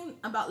whole thing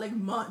about like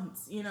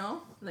months, you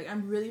know? Like,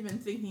 I've really been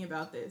thinking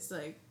about this.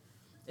 Like,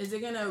 is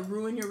it gonna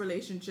ruin your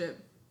relationship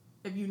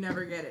if you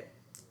never get it?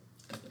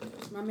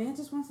 My man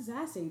just wants his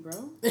ass ate,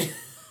 bro.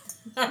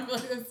 I feel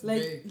like that's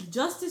big.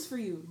 Justice for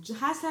you.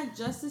 Hashtag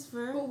justice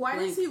for. But why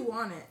does he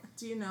want it?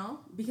 Do you know?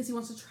 Because he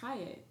wants to try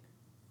it.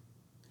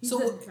 Is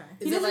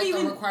it like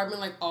a requirement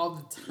like all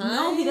the time?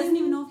 No, he doesn't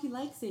even know if he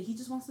likes it. He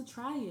just wants to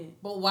try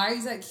it. But why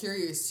is that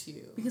curious to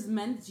you? Because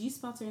men's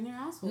G-spots are in their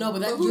asshole. No,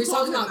 but you're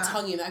talking about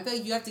tonguing. I feel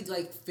like you have to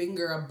like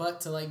finger a butt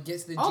to like get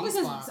to the G-spot.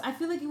 Because I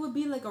feel like it would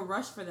be like a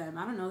rush for them.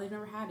 I don't know. They've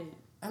never had it.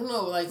 I don't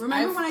know, like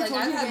remember when I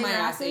told you to get your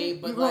ass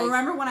ate?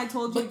 Remember when I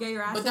told you to get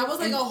your ass ate? But that was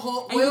like a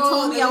whole. And you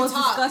told me I was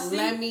disgusting.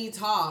 Let me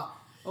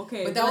talk.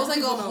 Okay, but that was like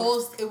a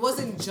whole. It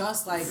wasn't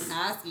just like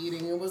ass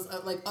eating. It was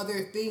like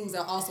other things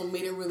that also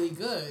made it really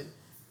good.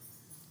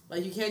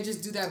 Like you can't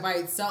just do that by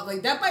itself.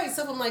 Like that by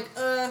itself, I'm like,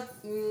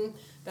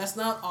 that's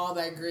not all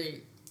that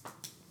great.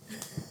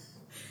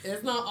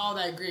 It's not all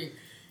that great.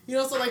 You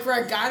know, so like for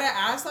a guy to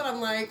ask that,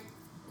 I'm like,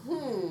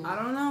 I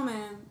don't know,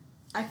 man.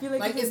 I feel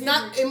like it's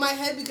not in my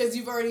head because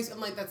you've already.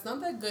 I'm like, that's not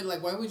that good.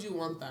 Like, why would you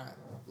want that?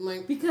 I'm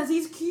like, because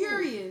he's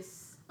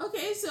curious.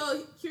 Okay,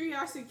 so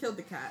curiosity killed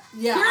the cat.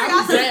 Yeah,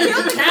 curiosity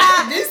killed the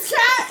cat. This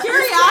cat.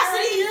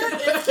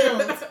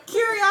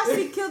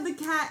 Curiosity killed the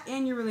cat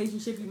and your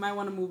relationship. You might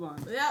want to move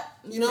on. Yeah.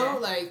 You know,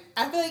 like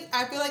I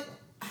feel like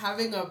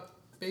having a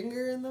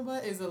finger in the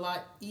butt is a lot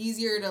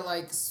easier to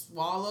like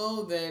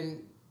swallow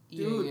than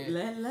eating it.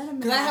 Let him.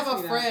 Because I have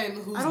a friend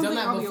who's done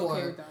that before.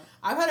 Okay with that.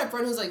 I've had a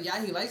friend who's like,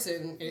 yeah, he likes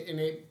it, and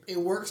it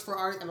works for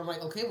art, and I'm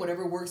like, okay,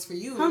 whatever works for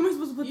you. How am I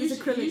supposed to put this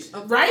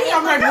acrylic? Right?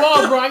 I'm like,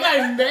 whoa, bro, I got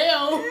a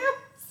nail.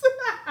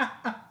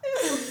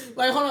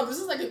 Like, hold on, this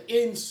is like an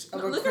inch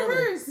of acrylic. Look at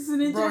hers. This is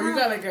an inch. Bro, you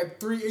got like a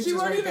 3 inches. She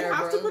won't even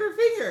have to put her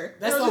finger.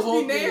 That's the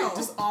whole nail.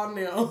 Just all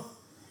nail.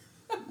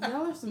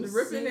 Y'all are some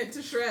ripping it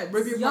to shreds.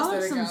 Y'all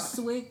are some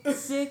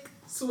sick,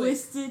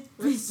 twisted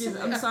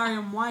bitches. I'm sorry,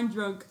 I'm wine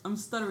drunk. I'm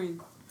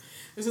stuttering.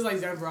 This is like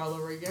Denver all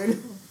over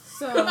again.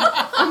 So,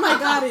 oh my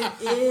god, it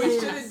is. We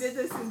should have did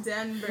this in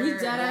Denver. We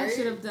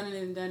should have done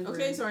it in Denver.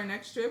 Okay, so our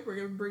next trip, we're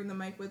gonna bring the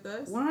mic with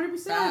us.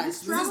 100%.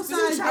 This travel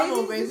size,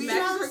 baby.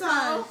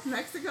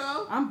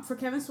 Mexico. I'm for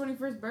Kevin's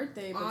 21st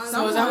birthday.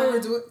 So is that what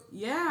we're doing?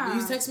 Yeah.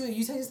 You text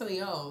me something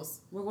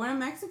else. We're going to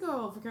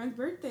Mexico for Kevin's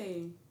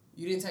birthday.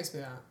 You didn't text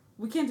me that.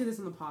 We can't do this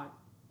on the pod.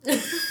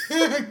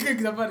 Because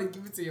I'm about to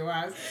give it to your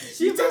ass.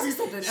 You text me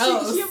something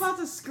else. She about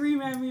to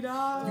scream at me,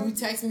 dog. You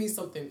text me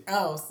something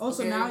else. Oh,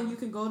 so now you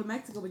can go to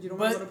Mexico, but you don't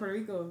want to go to Puerto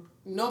Rico.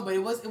 No, but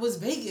it was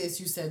Vegas.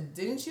 You said,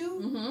 didn't you?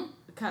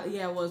 Mm-hmm.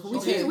 Yeah, it was. But we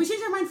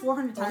changed our mind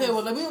 400 times. Okay,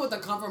 well, let me know what the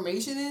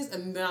confirmation is,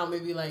 and then I'll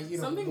maybe like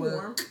something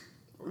warm.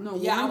 No,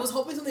 yeah, warm? I was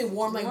hoping something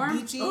warm, like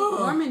beachy.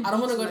 Warm and I don't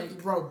want to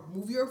go. Bro,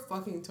 move your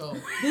fucking toe.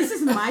 This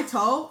is my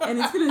toe, and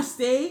it's gonna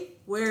stay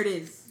where it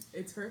is.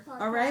 It's her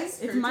podcast. All right,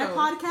 it's my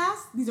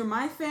podcast. These are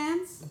my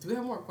fans. Do we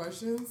have more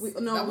questions?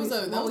 That was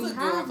a good one.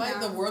 I feel like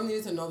the world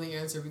needed to know the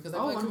answer because I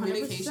feel like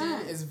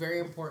communication is very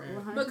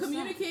important. 100%. But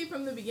communicate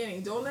from the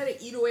beginning. Don't let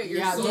it eat away at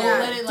your soul.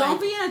 Let it,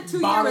 don't be in a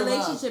 2-year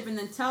relationship and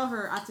then tell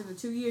her after the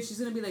 2 years she's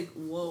gonna be like,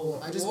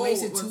 whoa. I just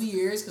wasted 2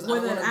 years because I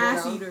don't with an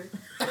ass eater.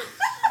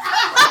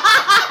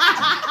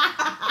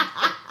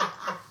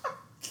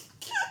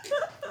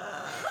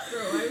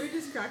 Bro, why we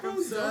just crack up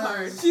so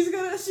hard? She's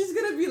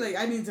gonna be like,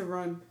 I need to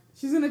run.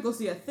 She's gonna go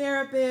see a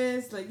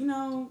therapist. Like,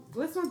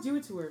 let's not do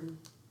it to her.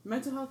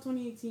 Mental health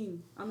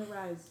 2018 on the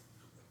rise.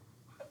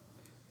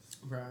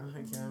 Bruh,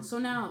 I can't. So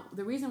now,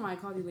 the reason why I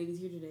called you ladies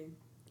here today,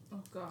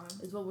 oh god,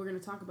 is what we're gonna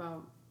talk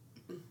about.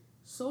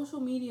 Social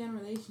media and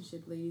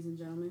relationship, ladies and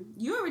gentlemen.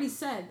 You already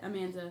said,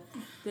 Amanda,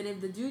 that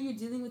if the dude you're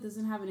dealing with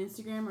doesn't have an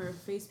Instagram or a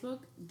Facebook,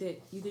 that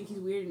you think he's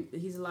weird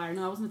and he's a liar.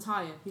 No, that was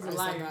Natalia. He's a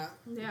liar.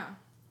 Yeah.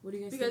 What do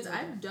you guys think? Because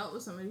I've that? Dealt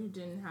with somebody who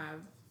didn't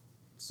have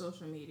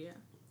social media.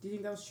 Do you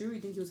think that was true? Or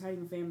you think he was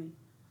hiding a family?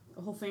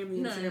 A whole family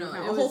Instagram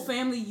account? A whole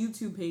family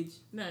YouTube page?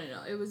 No.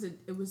 It was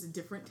a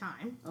different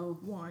time. Oh.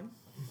 One.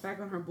 Back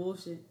on her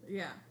bullshit.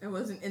 Yeah. It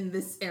wasn't in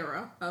this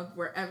era of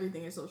where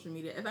everything is social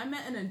media. If I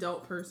met an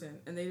adult person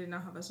and they did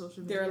not have a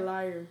social media... They're a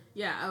liar.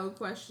 Yeah, I would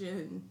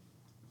question...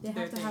 They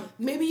have to have...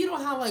 Maybe you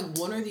don't have like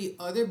one or the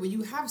other, but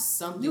you have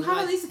something. You have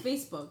at least a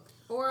Facebook.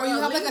 Or you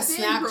have like a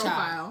Snapchat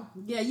profile.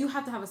 Yeah, you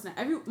have to have a Snap.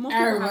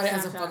 Everybody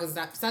has a fucking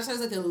Snap. Snapchat is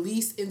like the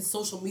least in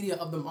social media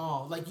of them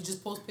all. Like you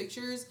just post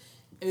pictures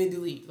and then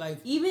delete. Like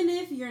even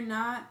if you're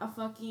not a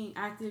fucking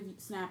active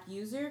Snap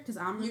user, because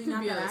I'm really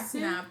not that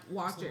active. Snap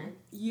watcher.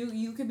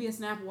 You could be a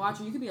Snap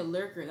watcher. You could be a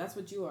lurker. That's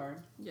what you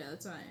are. Yeah,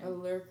 that's what I am. A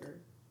lurker.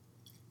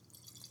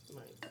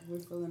 We're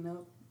filling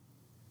up.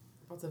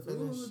 About to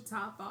finish. Ooh,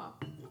 top off.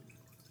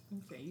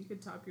 Okay, you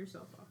could top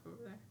yourself off over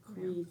there.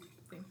 Creed.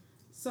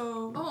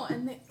 So. Oh,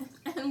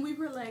 and we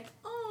were like,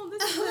 oh,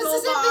 this is a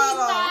little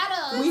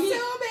bottle.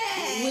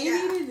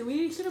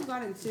 We should have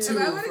gotten 2. If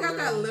I would have got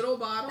that little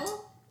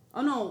bottle.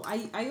 Oh no,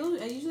 I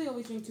usually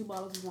always drink 2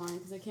 bottles of wine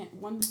because I can't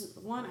one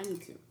I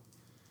need 2.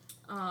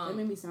 That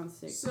made me sound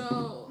sick.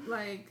 So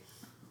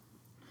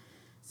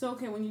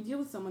okay, when you deal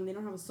with someone, they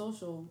don't have a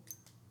social.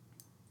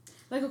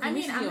 Like okay, I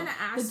mean, I'm gonna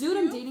ask the dude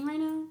I'm dating right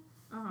now.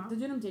 The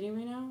dude I'm dating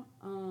right now.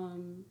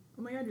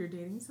 Oh my god, you're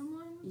dating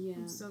someone? Yeah.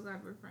 I'm so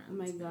glad we're friends. Oh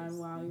my god,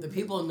 wow. The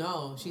people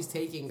know she's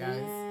taking,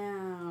 guys.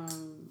 Damn.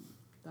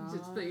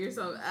 Just put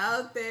yourself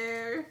out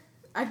there.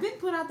 I've been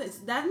put out this.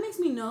 That makes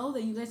me know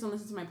that you guys don't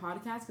listen to my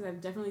podcast because I've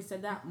definitely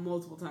said that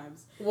multiple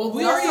times. Well,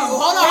 we already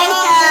hold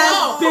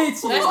on,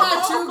 bitches. That's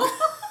not true.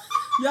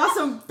 Y'all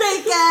some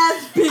fake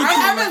ass bitches. I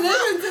haven't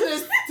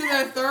listened to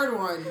that third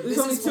one. There's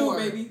only 2,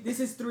 baby. This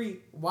is 3.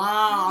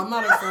 Wow, I'm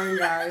not a friend,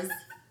 guys.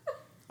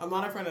 I'm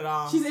not a friend at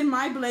all. She's in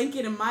my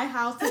blanket in my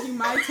house, taking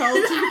my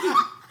toe,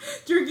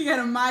 drinking out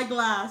of my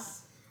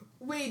glass.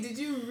 Wait, did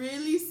you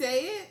really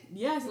say it?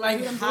 Yes.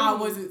 Like, how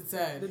was it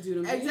said? The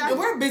dude exactly.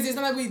 We're busy. It's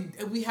not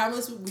like we haven't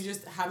listened. We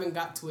just haven't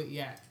got to it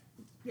yet.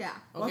 Yeah.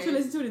 Okay. Why should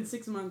listen to it in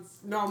 6 months?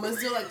 No, I'm gonna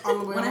do like on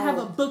the way when home. I have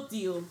a book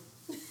deal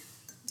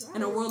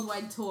and a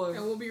worldwide tour.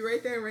 And we'll be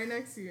right there, right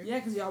next to you. Yeah,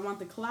 because y'all want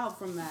the clout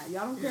from that.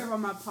 Y'all don't care about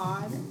my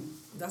pod.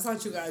 That's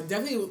not you guys.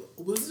 Definitely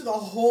listen to the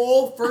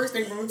whole first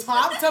thing from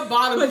top to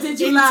bottom. But did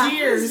you in laugh?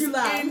 tears. Did you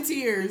laugh? In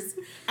tears.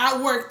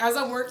 At work, as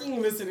I'm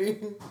working,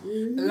 listening,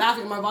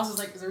 laughing. My boss is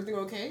like, "Is everything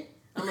okay?"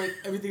 I'm like,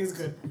 "Everything is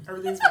good.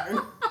 Everything's fine."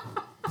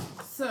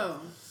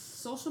 So,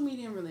 social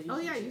media and relationships.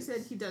 Oh yeah, you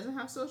said he doesn't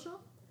have social?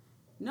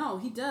 No,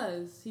 he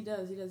does. He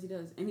does.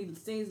 And he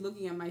stays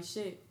looking at my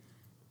shit.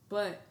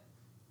 But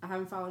I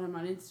haven't followed him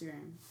on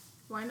Instagram.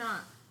 Why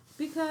not?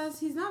 Because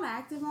he's not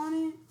active on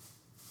it.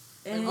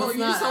 And you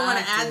just don't want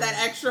to add that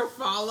extra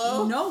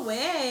follow? No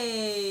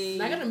way.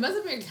 Not gonna mess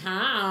up your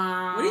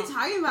count. What are you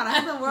talking about? I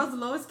have the world's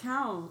lowest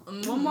count.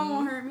 One more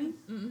won't hurt me.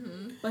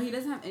 But he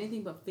doesn't have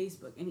anything but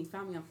Facebook, and he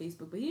found me on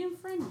Facebook, but he didn't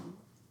friend me.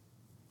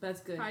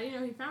 That's good. How do you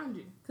know he found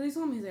you? Because he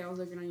told me he's like, I was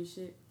looking on your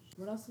shit.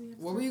 What else do we have?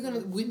 What were you gonna?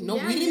 We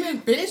didn't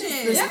even finish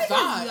this. Yeah,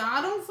 because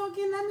y'all don't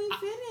fucking let me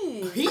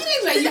finish. He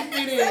didn't let you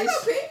finish.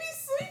 That's a baby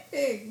sweet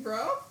pig,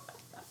 bro.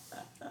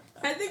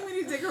 I think we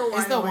need to take her wine.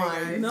 It's the away,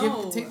 wine. guys.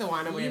 No, take the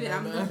wine away.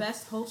 I'm the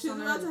best host. She's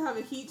about to have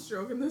a heat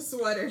stroke in the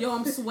sweater. Yo,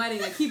 I'm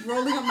sweating. I keep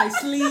rolling up my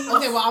sleeves.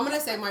 Okay, well, I'm gonna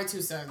say my 2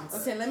 cents.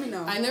 Okay, let me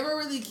know. I never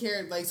really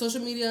cared. Like,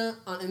 social media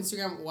on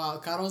Instagram, wow,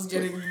 Caro's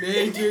getting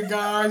naked,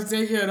 guys.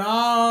 Take it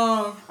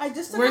off.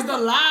 Where's the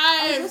live?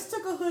 I just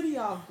took a hoodie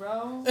off,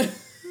 bro.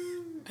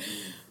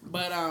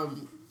 But, I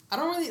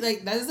don't really,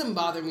 like, that doesn't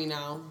bother me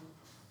now.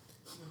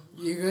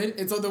 You good?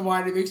 It's on the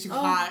wine. It makes you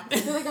hot. I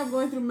feel like I'm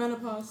going through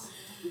menopause.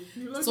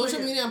 Social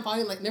media, I'm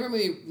finding, like, never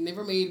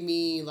made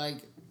me, like,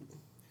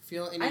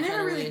 feel any kind of way. I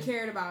never really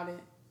cared about it.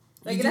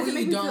 Like, it doesn't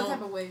make me feel the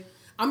type of way.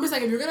 I'm just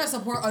like, if you're gonna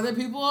support other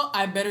people,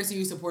 I better see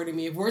you supporting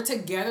me. If we're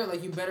together,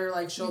 like, you better,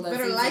 like, show that. You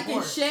better like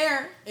support. and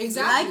share.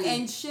 Exactly. Like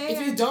and share.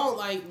 If you don't,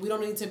 like, we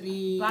don't need to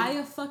be. Buy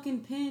a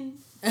fucking pin.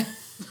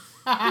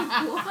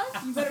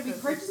 What? You better be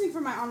purchasing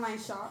from my online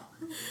shop.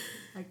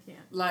 I can't.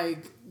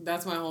 Like,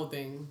 that's my whole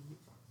thing.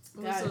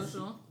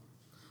 Social.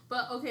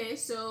 But okay,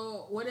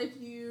 so what if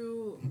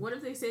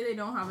they say they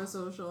don't have a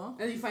social?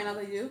 And you find out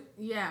they do?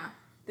 Yeah.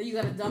 Then you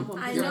gotta dump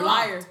them. You're a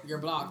liar. You're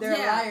blocked. They're a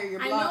liar. You're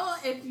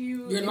blocked. I know if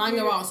you're lying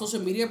about social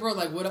media, bro.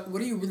 Like, what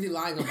are you really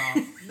lying about?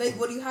 Like,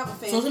 what do you have a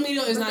fan? Social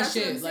media is not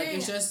shit. Like,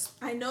 it's just.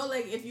 I know,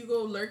 like, if you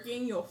go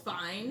lurking, you'll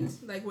find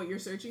like what you're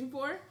searching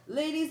for.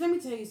 Ladies, let me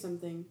tell you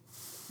something.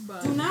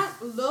 But do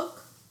not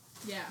look.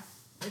 Yeah.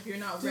 If you're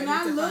not do ready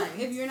not to look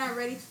find. if you're not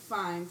ready to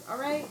find. All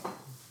right.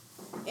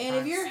 And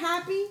if you're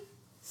happy,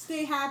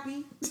 stay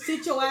happy.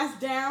 Sit your ass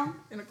down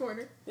in a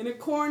corner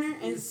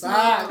and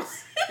smile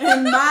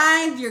and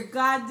mind your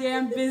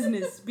goddamn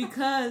business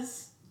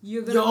because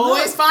you're gonna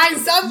always find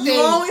something.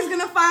 You're always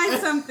gonna find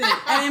something,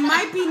 and it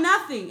might be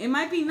nothing. It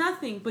might be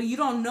nothing, but you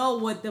don't know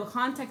what the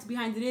context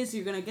behind it is. So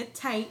you're gonna get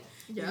tight.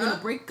 You're gonna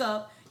break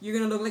up. You're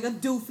gonna look like a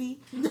doofy,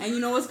 and you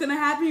know what's gonna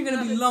happen? You're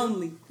gonna be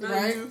lonely,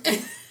 right?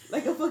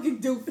 Like a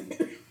fucking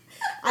doofy.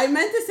 I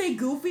meant to say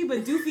goofy,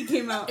 but doofy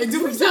came out. And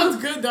doofy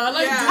sounds good though. I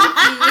like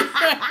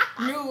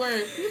doofy. New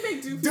word. You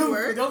make doofy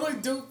work. Don't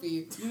look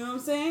doofy. You know what I'm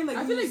saying? Like,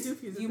 I feel like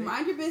doofy is a you thing.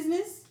 mind your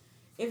business.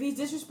 If he's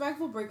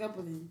disrespectful, break up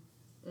with him.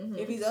 Mm-hmm.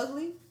 If he's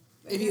ugly,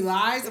 if he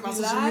lies about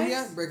social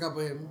media, break up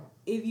with him.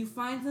 If you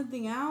find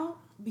something out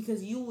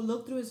because you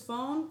look through his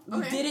phone,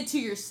 you did it to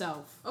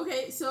yourself.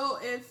 Okay, so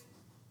if.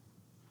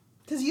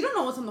 Because you don't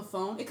know what's on the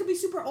phone. It could be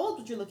super old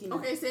what you're looking at.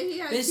 Okay, say he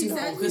has...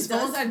 Because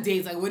phones have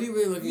dates. Like, what are you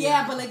really looking at?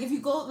 Yeah, but, like, if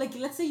you go... Like,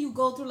 let's say you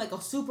go through, like, a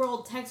super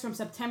old text from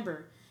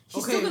September.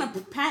 She's still going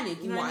to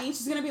panic. You know what I mean?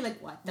 She's going to be like,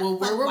 what the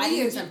fuck? Where were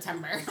we in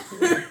September?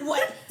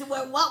 What?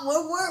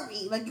 Where were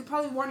we? Like, you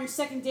probably were on your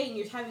second date and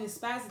you're having a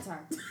spaz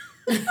attack.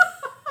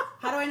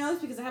 How do I know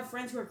this? Because I have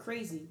friends who are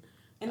crazy.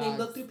 And they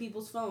look through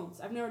people's phones.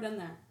 I've never done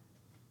that.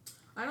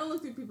 I don't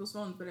look through people's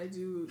phones, but I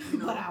do, you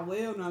know. But I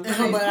will. No, but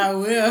I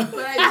will.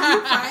 But I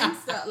do find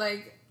stuff,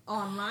 like,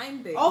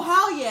 online things. Oh,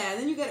 hell yeah.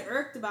 Then you get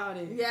irked about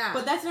it. Yeah.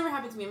 But that's never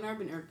happened to me. I've never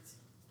been irked.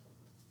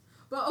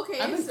 But,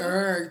 okay. I've been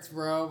irked,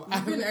 bro.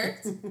 You've been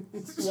irked?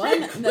 What?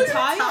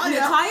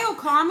 Natalia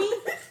called me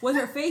with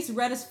her face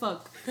red as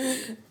fuck.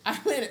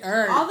 I've been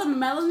irked. All the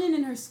melanin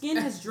in her skin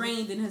has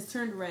drained and has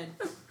turned red.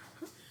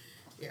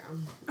 Yeah.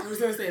 I was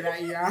going to say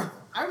that, yeah.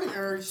 I've been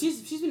irked.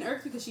 She's been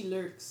irked because she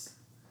lurks.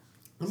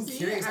 I'm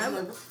curious. I'm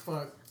like, what the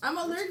fuck? I'm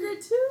a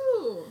lurker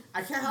too.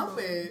 I can't help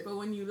it. But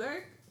when you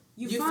lurk,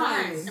 you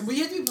find. But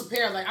you have to be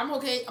prepared. Like, I'm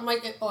okay. I'm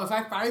like, if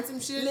I find some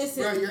shit,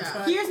 listen. Bro, you're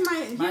cut.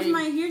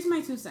 Here's my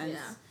 2 cents.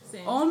 Yeah,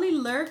 same. Only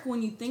lurk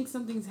when you think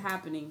something's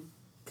happening.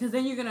 Because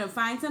then you're going to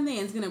find something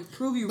and it's going to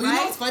prove you right. You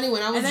know what's funny?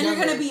 When I was and then younger,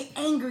 you're going to be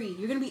angry.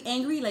 You're going to be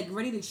angry, like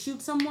ready to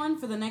shoot someone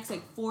for the next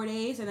like 4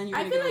 days. And then you're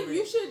going to I feel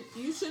like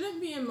you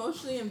shouldn't be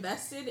emotionally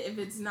invested if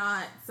it's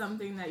not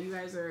something that you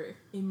guys are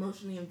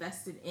emotionally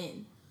invested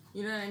in.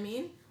 You know what I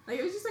mean? Like,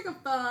 it was just like a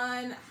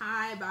fun,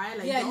 hi, bye.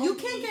 Like, yeah, you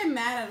can't get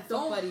mad at a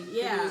fuck buddy.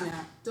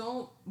 Yeah.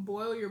 Don't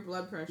boil your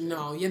blood pressure.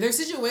 No. Yeah, there's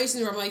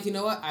situations where I'm like, you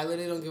know what? I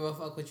literally don't give a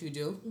fuck what you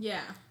do.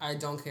 Yeah. I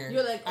don't care.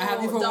 You're like, I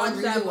have you for one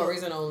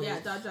reason only. Yeah,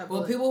 dodge that bullet.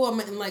 Well, people who I'm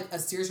in, like, a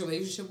serious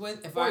relationship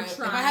with, if I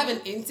have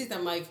an instinct,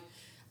 I'm like,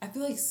 I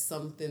feel like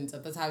something's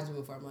up. That's how I was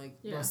doing before. I'm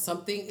like, bro,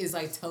 something is,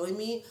 like, telling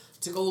me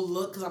to go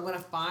look because I'm going to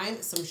find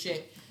some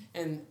shit.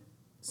 And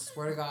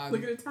swear to God.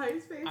 Look at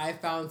Ty's face. I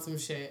found some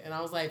shit. And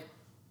I was like,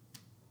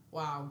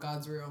 wow,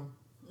 God's real.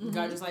 Mm-hmm.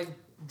 God just, like,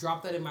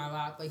 dropped that in my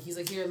lap. Like, he's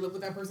like, here, look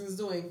what that person's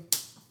doing.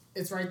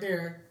 It's right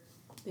there.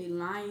 They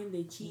lying,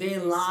 they cheating. They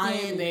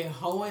lying, they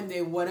hoeing,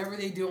 they whatever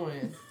they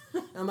doing.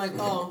 I'm like,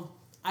 oh,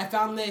 I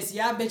found this.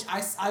 Yeah, bitch,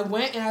 I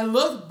went and I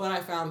looked, but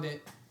I found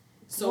it.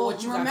 So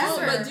what you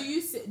remember? But do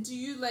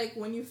you like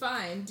when you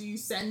find? Do you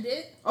send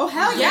it? Oh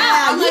hell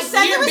yeah! I'm like,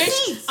 send here, the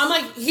receipts. I'm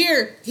like,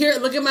 here.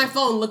 Look at my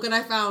phone. Look what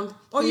I found.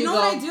 Oh, you know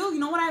what I do? You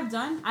know what I've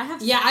done? I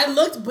have. Yeah, I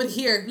looked, but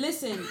here.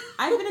 Listen,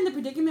 I've been in the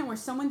predicament where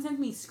someone sends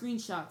me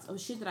screenshots of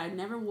shit that I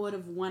never would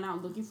have went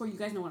out looking for. You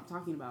guys know what I'm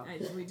talking about.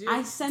 We do.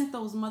 I sent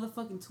those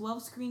motherfucking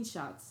 12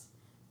 screenshots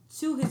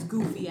to his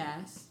goofy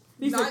ass.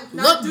 He's not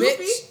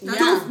goofy.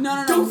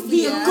 No. Goofy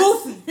He a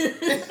goofy.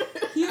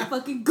 He a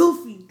fucking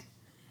goofy.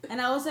 And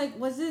I was like,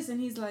 what's this?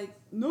 And he's like,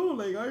 no,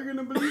 like, are you going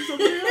to believe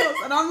something else?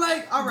 And I'm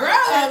like, all right.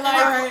 All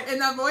right. In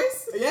that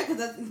voice? Yeah,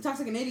 because he talks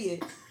like an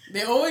idiot.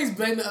 They always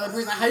blame the other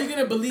person. How you going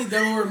to believe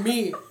them over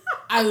me?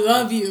 I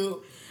love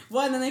you.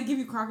 Well, and then they give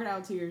you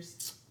crocodile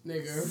tears.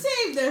 Nigga.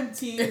 Save them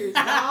tears,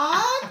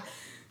 dog.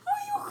 Who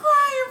you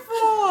crying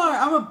for?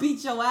 I'm going to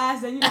beat your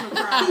ass, then you're going to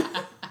cry.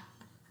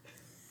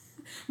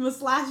 I'm going to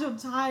slash your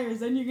tires,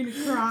 then you're going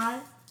to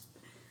cry.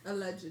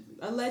 Allegedly.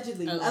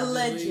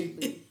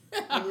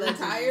 The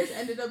tires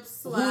ended up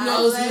slashed. Who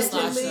knows who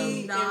slashed them?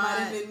 It might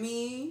have been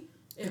me.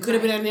 It could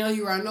have been a nail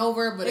you ran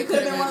over, but it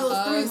could have been one of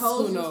those 3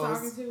 holes he was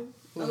talking to.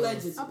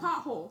 Allegedly. A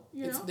pothole,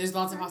 you know? There's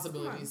lots of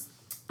possibilities.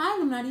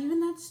 I'm not even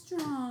that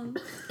strong.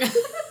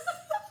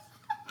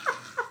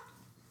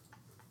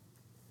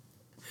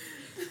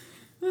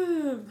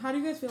 How do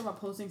you guys feel about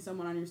posting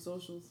someone on your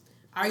socials?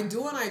 I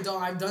do and I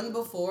don't. I've done it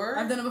before.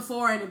 I've done it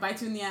before and it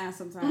bites you in the ass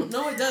sometimes.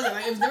 No, it doesn't.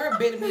 Like, it's never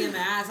bit me in the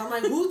ass. I'm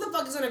like, who the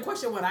fuck is gonna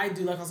question what I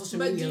do like on social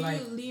media? But do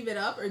like, you leave it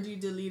up or do you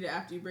delete it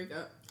after you break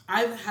up?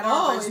 I've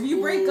had if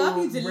you break up,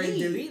 you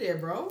delete it,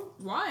 bro.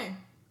 Why?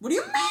 What do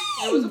you mean?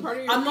 It was a part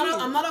of your I'm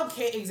not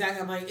okay. Exactly.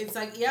 I'm like, it's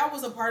like, yeah, it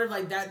was a part of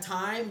like that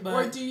time, but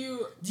or do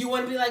you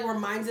want to be like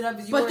reminded of?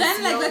 But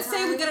then, like, let's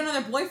say we get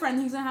another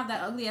boyfriend, he's gonna have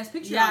that ugly ass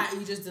picture. Yeah,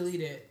 you just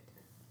delete it.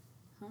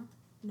 Huh?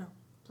 No.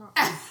 We're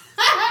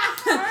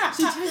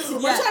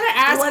trying to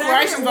ask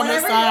questions on the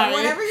side.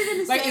 Whatever you're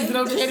gonna say, like, is it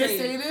okay to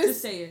say this?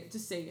 Just say it.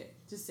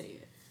 Just say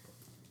it.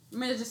 I'm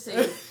gonna just say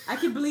it. I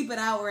could bleep it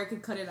out or I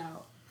could cut it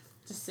out.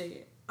 Just say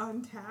it.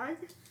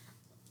 Untag?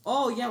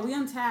 Oh yeah, we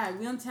untag.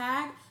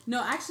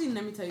 No, actually,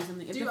 let me tell you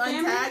something. If do you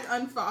untag,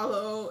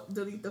 unfollow,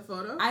 delete the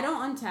photo? I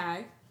don't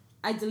untag.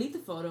 I delete the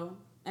photo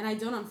and I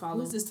don't unfollow.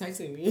 Who's this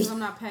texting me? Because I'm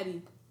not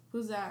petty.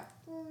 Who's that?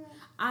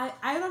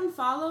 I don't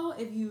unfollow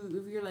if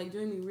you're like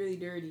doing me really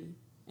dirty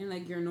and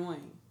like you're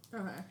annoying.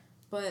 Okay.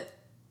 But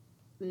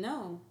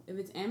no, if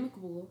it's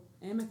amicable.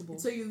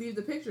 So you leave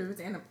the picture if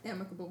it's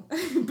amicable.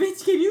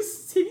 Bitch, can you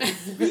speak?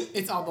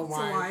 It's all the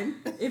wine.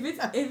 If it's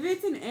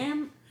an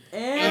amicable.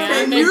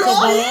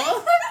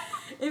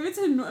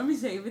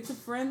 If it's a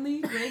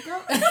friendly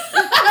breakup.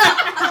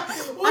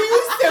 We'll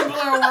use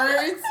simpler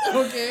words,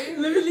 okay?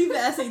 Let me leave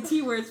the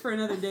SAT words for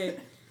another day.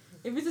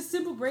 If it's a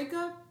simple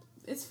breakup,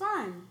 it's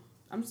fine.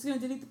 I'm just gonna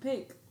delete the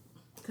pic.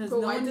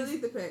 But why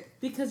delete the pic?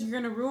 Because you're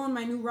gonna ruin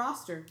my new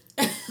roster.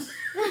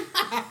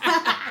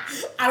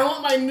 I don't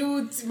want my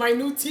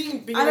new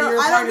team. I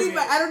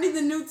don't need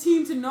the new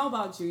team to know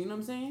about you. You know what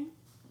I'm saying?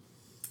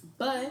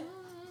 But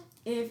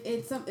if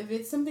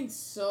it's something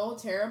so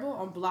terrible,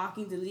 I'm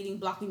blocking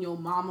your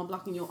mama,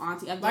 blocking your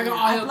auntie. I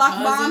blocked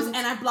moms and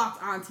I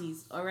blocked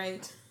aunties. All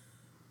right.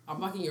 I'm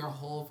blocking your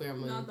whole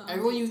family.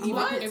 Everyone you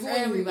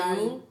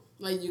knew,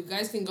 like you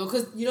guys can go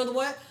because you know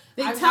what?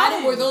 I've had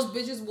it where those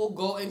bitches will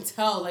go and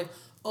tell like,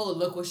 oh,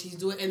 look what she's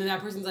doing. And then that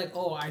person's like,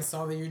 oh, I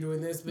saw that you're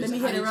doing this. Bitch, let me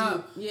hit her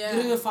up. Yeah. You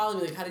don't even follow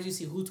me. Like, how did you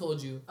see? Who told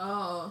you?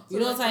 Oh. So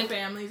you know, it's like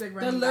families like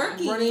running the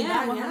lurking.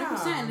 Yeah, 100%.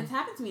 Yeah. And it's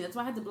happened to me. That's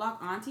why I had to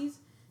block aunties,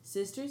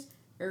 sisters,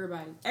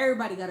 everybody.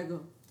 Everybody gotta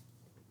go.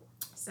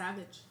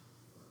 Savage.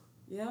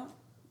 Yeah.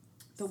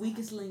 The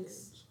weakest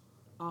links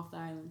off the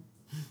island.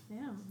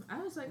 Damn.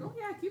 I was like, oh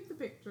yeah, keep the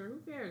picture. Who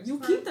cares? You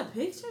keep the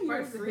picture?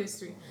 You're part of the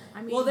history.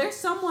 I mean, well, there's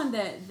someone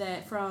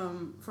that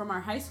from our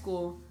high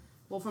school,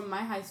 from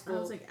my high school, I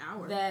was like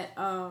ours. That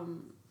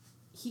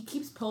he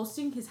keeps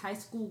posting his high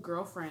school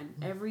girlfriend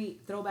every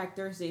Throwback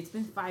Thursday. It's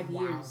been 5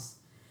 years.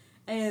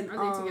 And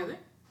are they together?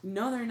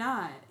 No, they're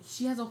not.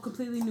 She has a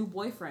completely new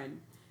boyfriend.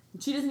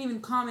 She doesn't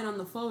even comment on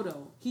the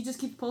photo. He just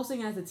keeps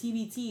posting it as a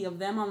TBT of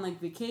them on like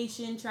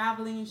vacation,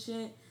 traveling and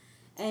shit.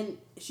 And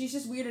she's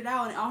just weirded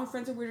out, and all her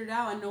friends are weirded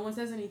out, and no one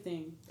says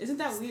anything. Isn't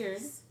that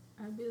weird?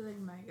 I'd be like,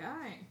 my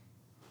guy.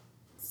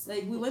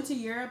 Like, we went to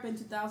Europe in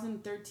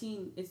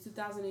 2013. It's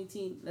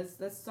 2018.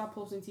 Let's stop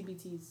posting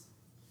TBTs.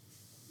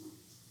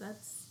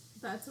 That's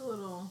a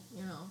little,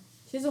 you know.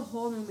 She has a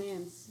whole new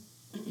man.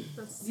 Do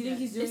you think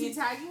he's doing it? Is he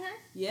tagging her?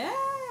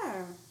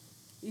 Yeah.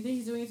 You think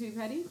he's doing it to be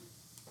petty?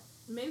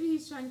 Maybe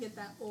he's trying to get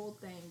that old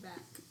thing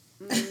back.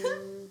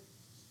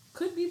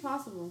 Could be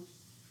possible.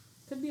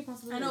 Could be a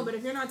possibility. I know, but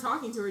if you're not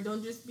talking to her,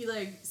 don't just be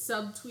like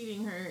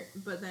subtweeting her,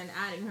 but then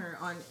adding her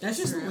on That's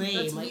Instagram. just lame.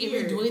 That's like weird.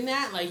 if you're doing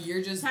that, like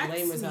you're just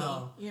lame as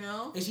hell. You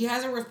know? If she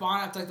hasn't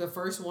responded after like the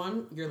first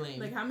one, you're lame.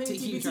 Like how many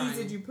TBTs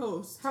did you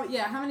post? How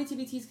many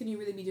TBTs can you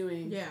really be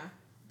doing? Yeah.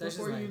 That's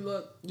before just you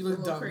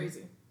look dumb.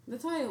 crazy.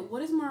 Natalia,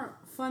 what is more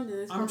fun than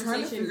this I'm conversation?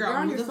 trying to figure You're out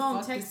on who your the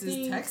phone fuck this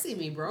is texting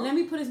me, bro. Let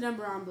me put his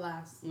number on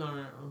blast.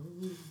 No.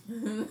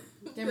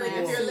 if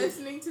you're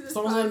listening to this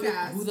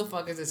podcast, who the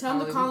fuck is this? Tell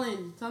them to call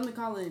in. Tell them to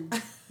call in.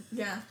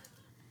 Yeah.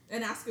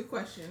 And ask a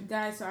question.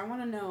 Guys, so I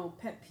want to know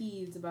pet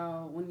peeves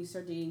about when you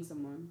start dating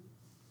someone.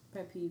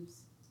 Pet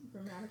peeves.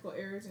 Grammatical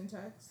errors in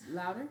text.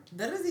 Louder?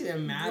 That doesn't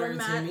even matter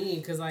to me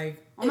because,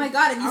 like... Oh my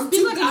god, if you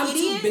speak like an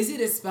idiot... I'm too busy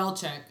to spell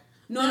check.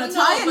 No,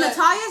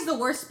 Natalia's the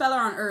worst speller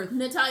on earth.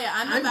 Natalia,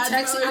 I'm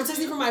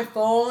texting from my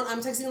phone. I'm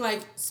texting,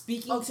 like,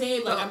 speaking okay, to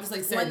you. Like, I'm just,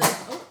 like, saying...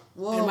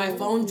 Whoa. And my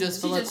phone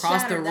just fell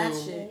across the room. That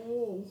shit.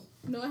 Oh.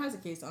 No, it has a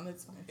case on it.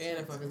 It's fine. And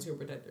a fucking screen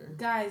protector.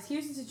 Guys,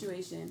 here's the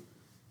situation.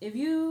 If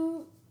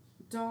you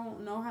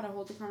don't know how to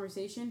hold the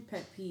conversation,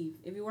 pet peeve.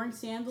 If you're wearing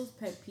sandals,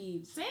 pet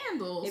peeve.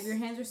 Sandals? If your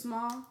hands are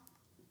small,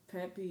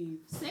 pet peeve.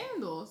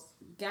 Sandals?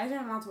 Guys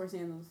aren't allowed to wear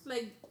sandals.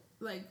 Like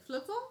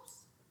flip-flops?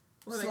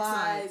 Or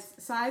slides.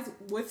 Slides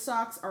with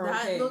socks are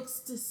okay. That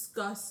looks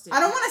disgusting. I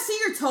don't want to see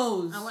your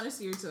toes. I want to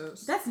see your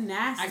toes. That's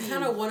nasty. I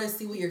kind of want to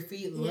see what your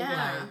feet look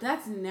like.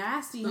 That's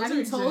nasty. Those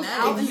having toes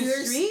out in the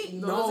street?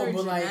 No,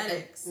 but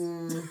genetics.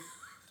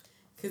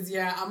 Cause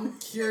I'm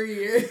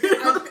curious.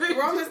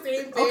 We're on the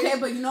same page. Okay,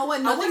 but you know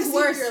what? Nothing's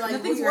worse.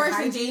 Nothing's worse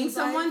than dating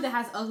someone that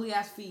has ugly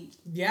ass feet.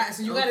 Yeah,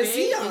 so you gotta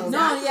see them. Exactly.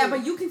 No, yeah,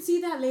 but you can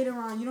see that later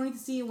on. You don't need to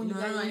see it when you're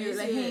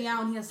like hanging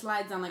out and he has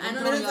slides on. Like, I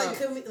know.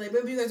 Like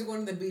maybe you guys are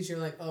going to the beach. You're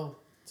like, oh,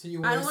 so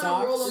you wear socks? I don't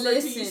want to roll over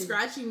to you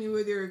scratching me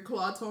with your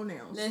claw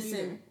toenails.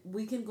 Listen,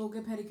 we can go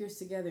get pedicures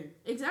together.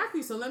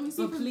 Exactly. So let me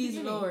see. But please,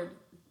 Lord,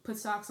 put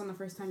socks on the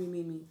first time you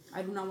meet me.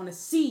 I do not want to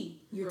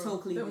see your toe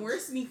cleavage. Then wear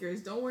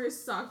sneakers. Don't wear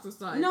socks with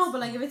slides. No, but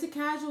like if it's a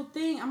casual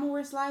thing, I'm gonna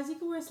wear slides. He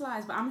can wear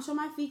slides, but I'm gonna show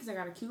my feet because I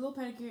got a cute little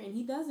pedicure and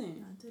he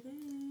doesn't. Not today.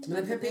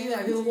 But the people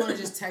like people want to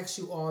just text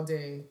you all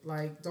day.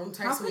 Like don't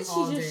text me all day.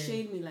 How could she just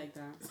shade me like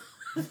that?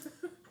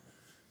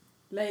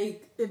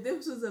 Like if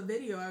this was a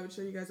video, I would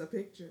show you guys a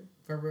picture.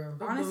 For real.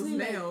 Honestly,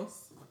 those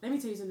nails. Let me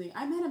tell you something.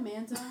 I met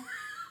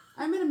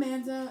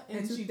Amanda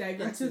in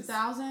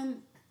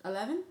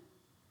 2011.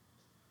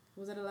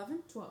 Was it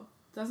 11?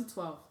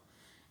 2012.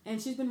 And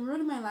she's been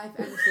ruining my life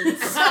ever since.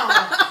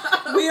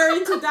 We are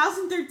in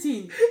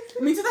 2013.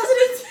 I mean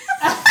 2018.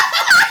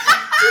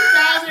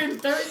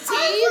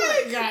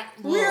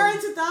 2013? We are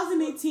in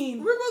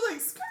 2018. We're both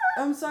like, skirt.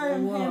 I'm sorry,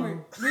 I'm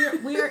hammered.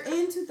 We are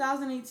in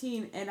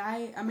 2018, and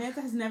Amanda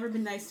has never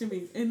been nice to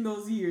me in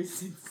those years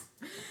since.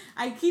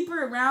 I keep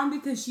her around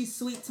because she's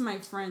sweet to my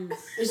friends.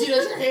 And she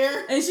does your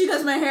hair? And she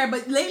does my hair,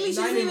 but lately she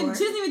doesn't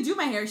even do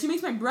my hair. She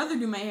makes my brother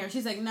do my hair.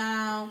 She's like,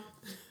 no,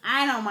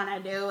 I don't want to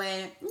do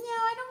it. No,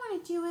 I don't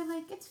want to do it.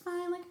 Like, it's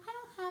fine. Like, I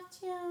don't have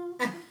to.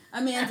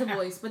 Amanda's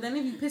voice. But then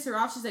if you piss her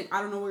off, she's like,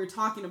 I don't know what you're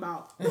talking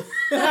about.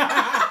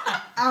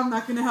 I'm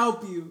not going to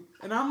help you.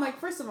 And I'm like,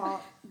 first of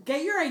all,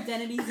 get your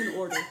identities in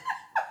order.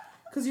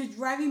 Because you're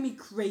driving me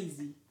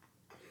crazy.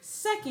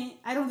 Second,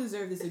 I don't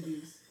deserve this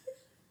abuse.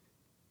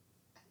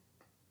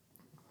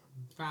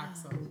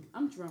 Facts.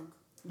 I'm drunk.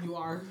 You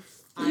are.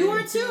 You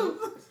are too.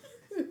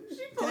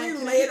 She probably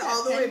laid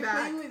all the way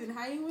back. With and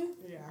hiding with?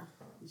 Yeah.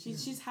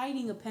 She's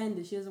hiding a pen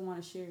that she doesn't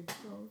want to share.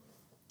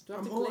 Do I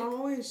have to click? I'm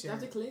always sharing.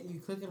 Do I have to click? You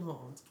click and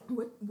hold.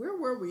 Where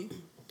were we?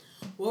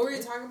 What were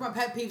you talking about?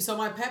 Pet peeve. So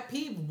my pet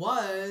peeve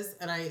was,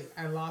 and I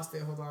lost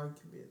it. Hold on,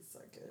 give me a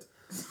second.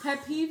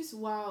 Pet peeves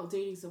while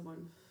dating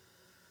someone.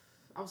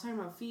 I was talking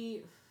about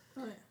feet.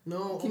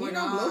 No, can you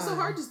not blow so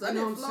hard? Just let it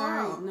I'm flow sorry.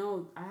 out.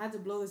 No, I had to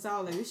blow this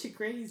out. Like, this shit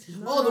crazy.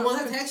 No, the one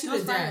that text you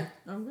to death.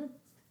 I'm good.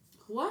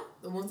 What?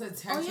 The ones that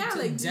text you to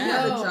like, death. do you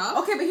have a job?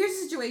 Okay, but here's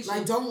the situation.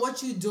 Like, don't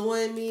what you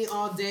doing me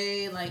all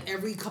day, like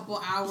every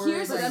couple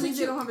hours. But that means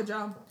you don't have a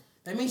job.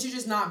 That means you're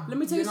just not. Let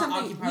me tell you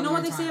something. You know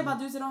what they say time. about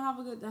dudes that don't have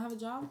a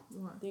job?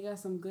 What? They got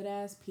some good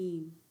ass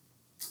peen.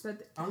 I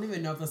don't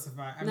even know if that's a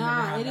fact. I've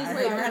Nah, never had that. I've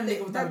never had a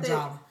nigga without a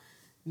job.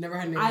 Never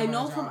had a nigga without a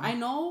job. I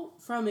know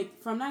from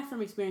not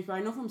from experience, but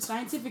I know from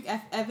scientific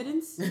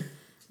evidence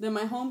that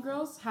my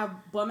homegirls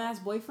have bum ass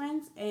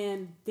boyfriends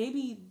and they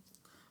be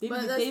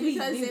because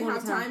they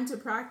have time to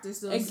practice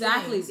those things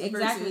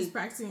versus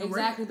practicing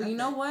exactly. But you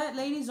know what,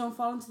 ladies, don't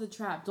fall into the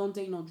trap. Don't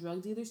date no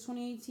drug dealers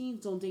 2018.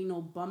 Don't date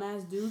no bum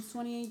ass dudes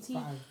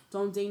 2018.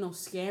 Don't date no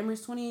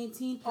scammers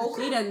 2018.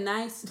 Okay. Date a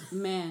nice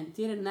man.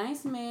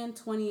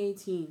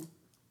 2018.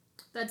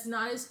 That's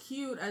not as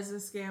cute as the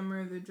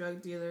scammer, the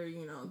drug dealer,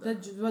 you know.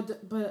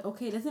 But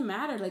okay, it doesn't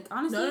matter. Like,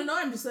 honestly. No.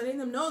 I'm just letting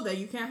them know that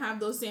you can't have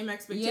those same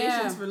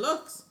expectations for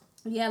looks.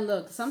 Yeah,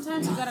 look.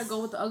 Sometimes you gotta go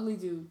with the ugly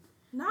dude.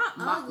 Not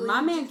ugly. My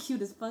man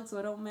cute as fuck, so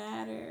it don't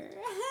matter.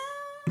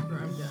 I'm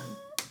done.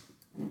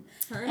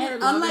 Her and her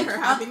unlike her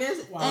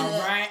happiness.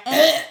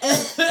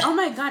 Oh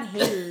my god,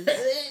 haters.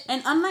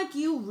 And unlike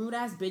you, rude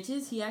ass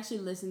bitches, he actually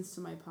listens to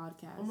my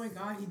podcast. Oh my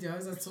god, he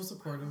does. That's so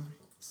supportive.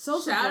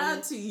 So shout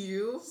out to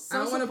you. I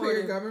don't want to put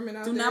your government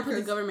out there. Do not put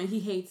the government. He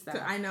hates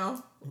that. I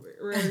know. We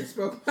already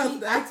spoke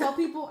about that. I tell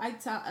people. I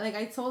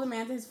told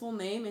Amanda his full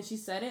name, and she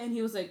said it, and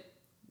he was like,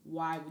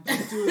 "Why would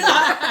you do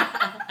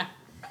that?"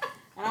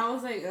 And I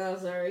was like, "Oh,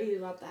 sorry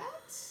about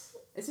that."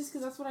 It's just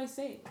because that's what I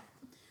say.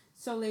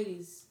 So,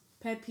 ladies,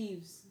 pet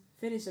peeves.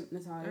 Finish up,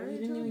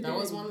 Natalia. That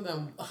was one of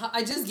them.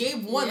 I just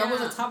gave one. Yeah. That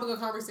was a topic of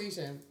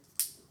conversation.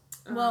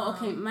 Well,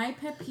 okay, my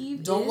pet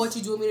peeve don't want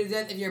you doing me to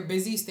death. If you're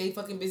busy, stay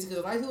fucking busy.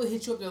 Because a lot of people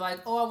hit you up, they're like,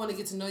 oh, I want to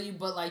get to know you,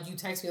 but like you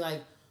text me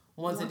like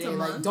once a day.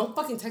 Like, don't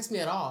fucking text me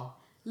at all.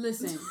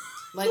 Listen.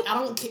 Like, I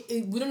don't.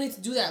 We don't need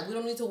to do that. We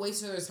don't need to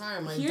waste your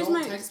time. Like,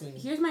 don't text me.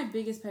 Here's my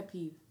biggest pet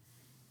peeve.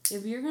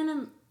 If you're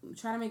gonna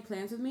try to make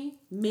plans with me,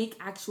 make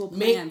actual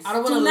plans. I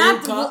don't want to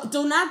link up.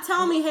 Do not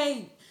tell me, hey,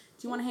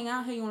 do you want to hang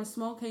out? Hey, you want to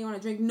smoke? Hey, you want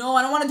to drink? No,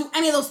 I don't want to do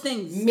any of those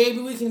things. Maybe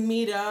we can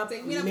meet up.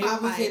 Maybe we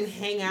can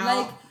hang out.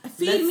 Like,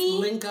 feed me.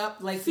 Link up.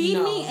 Like, feed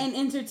me and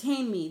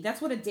entertain me.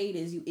 That's what a date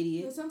is, you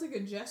idiot. That sounds like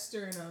a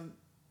gesture in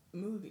a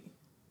movie.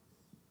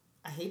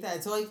 I hate that.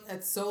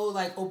 It's so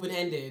like open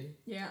ended.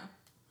 Yeah.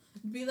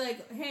 Be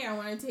like, hey, I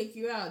want to take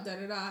you out. Da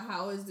da da.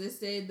 How is this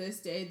day,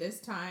 this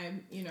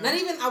time? You know. Not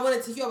even I want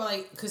to take you out, but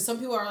like, because some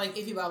people are like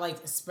iffy about like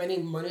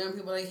spending money on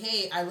people. Like,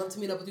 hey, I'd love to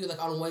meet up with you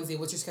like on Wednesday.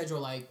 What's your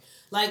schedule like?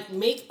 Like,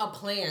 make a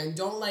plan.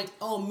 Don't like,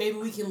 oh, maybe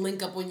we can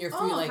link up when you're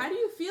free. Like, how do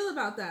you feel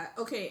about that?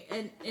 Okay,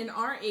 and in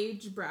our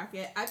age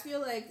bracket, I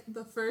feel like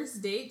the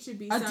first date should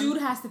be a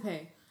dude has to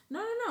pay.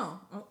 No.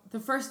 Oh.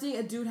 The first date,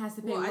 a dude has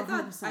to pay. Well,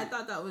 100%. I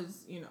thought that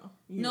was, universal.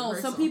 No,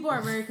 some people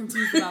are very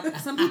confused about that.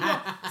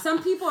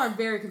 Some people are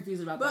very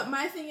confused about that. But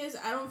my thing is,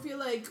 I don't feel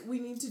like we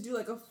need to do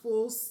like a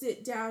full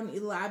sit down,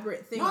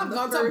 elaborate thing. No, I've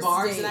gone to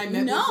bars and I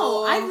met people.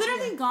 No, I've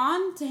literally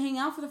gone to hang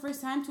out for the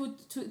first time to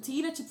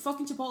eat a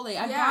fucking Chipotle.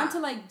 I've gone to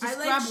like just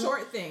grab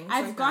short things.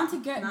 I've gone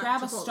to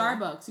grab a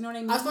Starbucks. You know what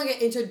I mean? I was like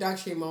an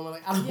introductory moment.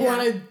 Like, I don't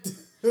want to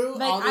do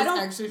all this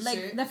extra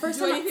shit. The first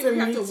time we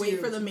have to wait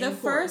for the main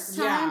course.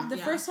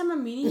 The first time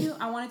I'm meeting you,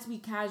 I want it to be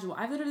casual.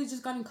 I've literally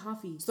just gotten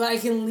coffee, so I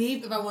can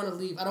leave if I want to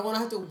leave. I don't want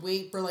to have to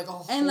wait for like a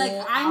whole hour and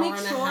a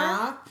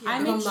half.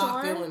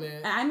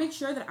 I make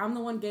sure that I'm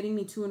the one getting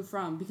me to and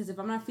from, because if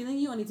I'm not feeling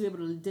you, I need to be able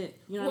to dip.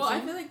 You know what I'm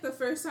saying? I feel like the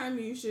first time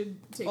you should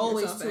take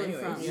always yourself to and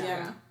from.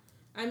 Yeah.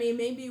 I mean,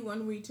 maybe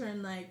when we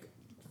turn like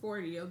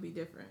 40, it'll be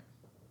different.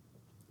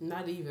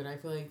 Not even. I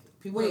feel like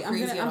people are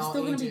crazy I'm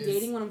still gonna be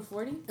dating when I'm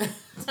 40.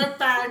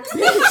 Fact. I'm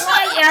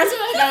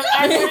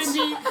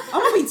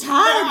gonna be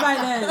tired by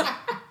then.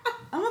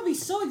 I'm gonna be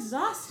so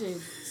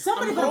exhausted.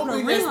 Somebody better put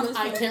a ring on this.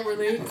 I can't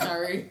relate.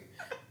 Sorry.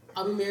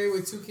 I'll be married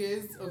with 2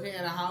 kids, okay,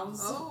 and a house.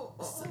 Oh.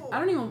 I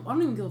don't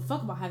even give a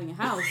fuck about having a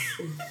house.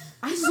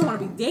 I just want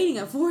to be dating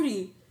at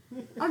 40.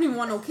 I don't even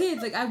want no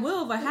kids. Like, I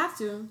will if I have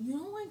to. You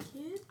don't want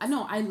kids? I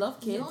know. I love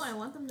kids. No, I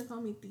want them to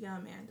call me Tia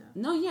Amanda.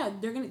 No, yeah,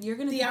 you're gonna Tia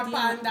be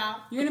Panda.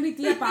 You're gonna be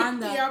Tia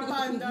Panda. Tia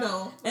Panda.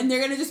 No. And they're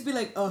gonna just be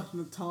like, oh,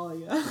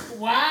 Natalia.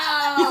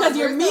 Wow. Because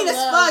you're mean as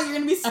fuck. You're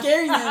gonna be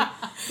scaring them.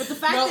 But the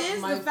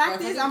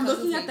fact is, I'm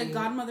looking at the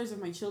godmothers of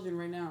my children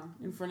right now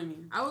in front of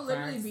me. I would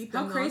literally beat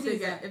them. How crazy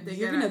is that? If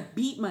you're gonna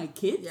beat my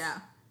kids? Yeah.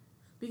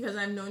 Because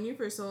I've known you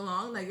for so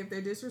long, like, if they're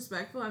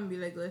disrespectful, I'm gonna be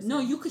like, listen. No,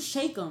 you could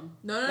shake them.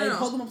 No.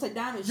 Hold them upside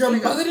down and your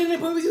mother didn't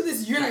put me through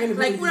this. You're not gonna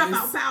like, we're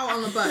not pow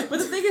on the butt. But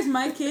the thing is,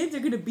 my kids are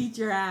gonna beat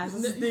your ass.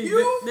 That's the thing.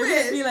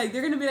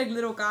 They're gonna be like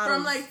little gods.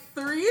 From like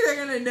 3, they're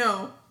gonna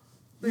know.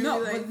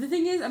 No, but the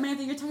thing is,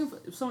 Amanda, you're talking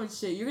so much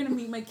shit. You're gonna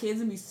meet my kids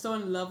and be so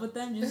in love with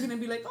them. You're just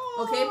gonna be like,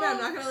 oh. Okay, but I'm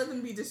not gonna let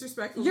them be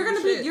disrespectful. You're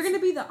gonna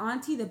be the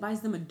auntie that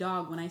buys them a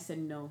dog when I said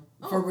no.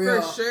 For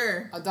real, for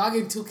sure. A dog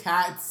and 2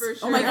 cats. For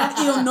sure. Oh my god,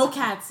 ew, no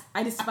cats.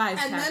 I despise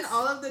cats. And then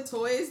all of the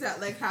toys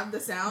that like have the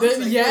sounds. That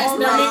make all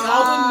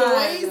the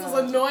noise,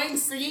 those annoying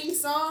singing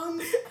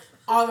songs.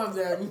 All of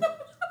them.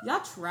 Y'all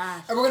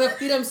trash. And we're gonna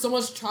feed them so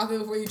much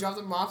chocolate before you drop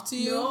them off to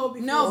you. No, but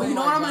you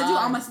know what I'm gonna do?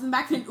 I'm gonna send them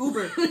back in an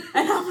Uber, and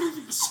I'm gonna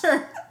make sure.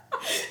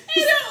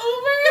 In an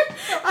Uber?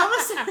 I'm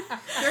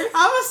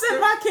gonna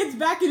send my kids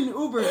back in an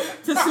Uber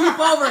to sleep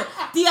over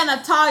Tia,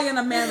 Natalia, and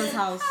Amanda's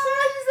house.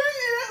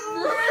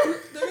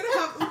 They're gonna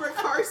have Uber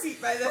car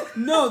seat by then.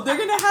 No, they're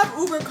gonna have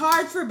Uber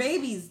cards for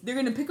babies. They're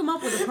gonna pick them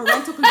up with a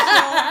parental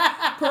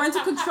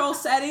control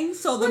setting,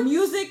 so the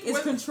music is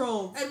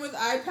controlled. And with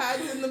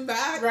iPads in the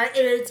back. Right,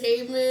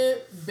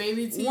 entertainment,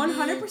 baby TV.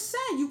 100%.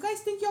 You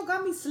guys think y'all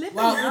got me slipping?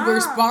 Wow, Uber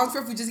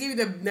sponsor. We just gave you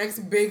the next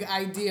big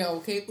idea,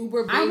 okay?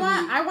 Uber baby.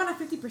 I want a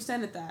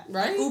 50% at that.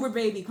 Right? Like, Uber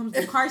baby comes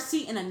with a car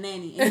seat and a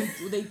nanny, and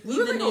they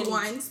leave the nanny. A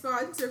wine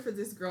sponsor for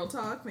this girl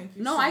talk. Thank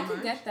you. No, so I much.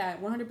 could get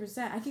that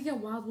 100%. I could get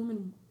Wild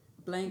Woman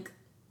blank.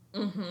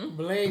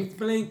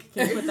 Blink.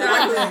 Can you put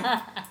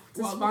that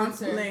to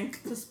sponsor?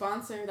 Blank. To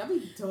sponsor.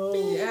 That'd be dope.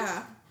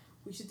 Yeah.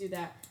 We should do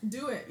that.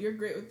 Do it. You're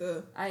great with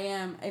the... I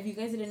am. If you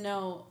guys didn't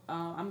know,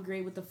 I'm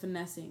great with the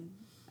finessing.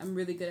 I'm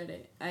really good at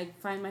it. I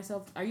find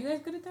myself... Are you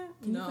guys good at that?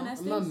 Can you finesse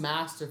things? I'm a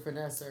master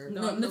finesser.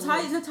 No,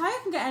 Natalia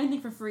can get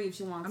anything for free if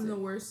she wants I'm the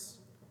worst.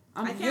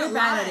 I'm real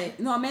bad at it.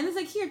 No, Amanda's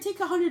like, here, take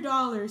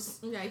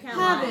 $100. Yeah, I can't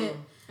Have lie. it.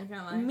 I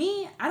can't lie.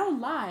 Me, I don't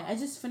lie. I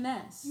just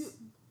finesse.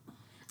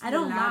 I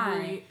don't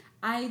lie.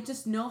 I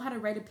just know how to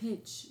write a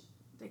pitch.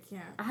 I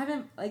can't. I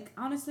haven't, like,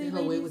 honestly, You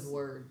have a way with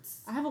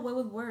words. I have a way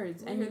with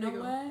words. And you know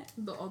what?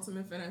 The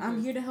ultimate finesse.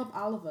 I'm here to help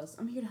all of us.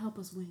 I'm here to help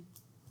us win.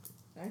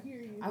 I hear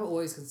you. I've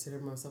always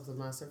considered myself the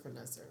master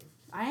finesser.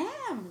 I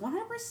am.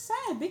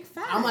 100%. Big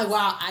fat. I'm like,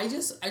 wow, I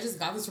just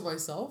got this for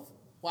myself.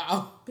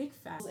 Wow. Big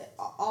fat.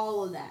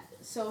 All of that.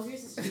 So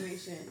here's the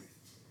situation.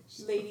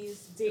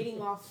 Ladies, dating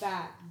while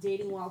fat,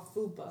 dating while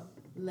fupa.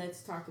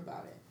 Let's talk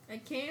about it. I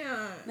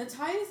can't.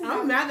 Natalia doesn't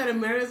I'm mad that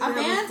Amanda doesn't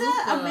have a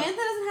fupa. Amanda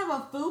doesn't have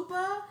a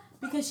fupa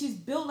because she's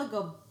built like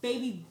a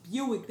baby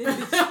Buick. This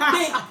bitch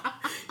thick.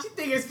 She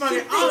think it's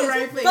fucking all the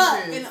right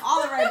places. In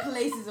all the right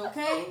places,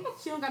 okay?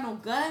 She don't got no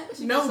gut.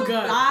 She no got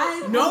gut.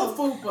 Thighs. No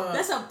fupa.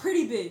 That's a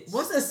pretty bitch.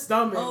 What's a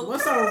stomach? Okay.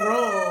 What's a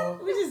roll?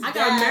 I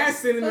got mad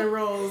cinnamon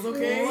rolls,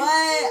 okay? What?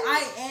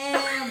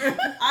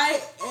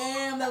 I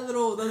am the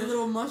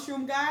little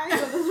mushroom guy.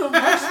 The little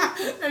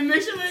mushroom. And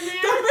Michelin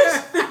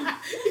man?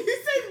 You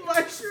said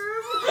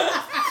mushroom?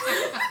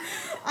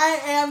 I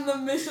am the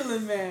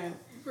Michelin man.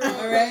 Bro,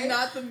 alright?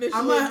 Not the Michelin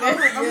I'm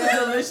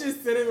a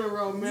delicious cinnamon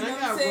roll, man. You know I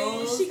got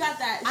rolls. She got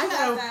that. I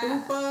got a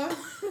fupa.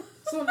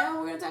 So now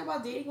we're gonna talk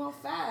about dating while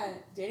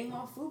fat. Dating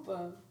while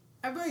fupa.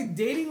 I'm like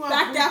dating while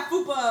Back that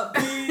fupa up,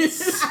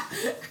 bitch.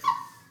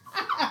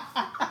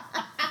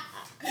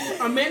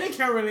 Amanda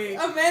can't relate.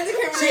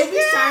 She'll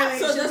be silent.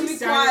 So She'll just be be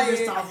silent quiet.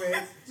 this topic.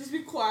 Just be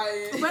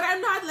quiet. But I'm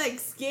not like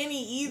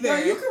skinny either. No,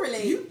 you can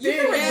relate. You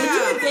can relate.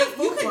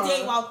 Yeah. You can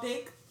date while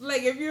thick.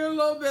 Like if you're a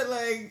little bit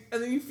like,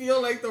 and then you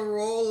feel like the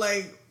roll,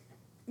 like,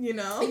 you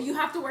know. If you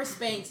have to wear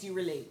Spanx, you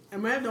relate.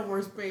 Amanda don't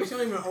wear Spanx. She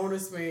don't even own a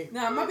Spanx.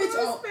 Nah, my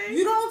bitch.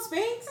 You don't own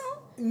Spanx?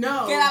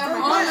 No. Get out of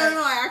my Oh house.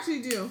 no, I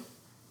actually do.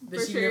 That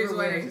For she Sherry's never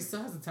wears. wedding. It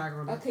still has a tag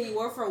on it. Okay, you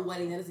wore it for a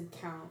wedding. That doesn't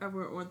count. I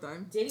wore it one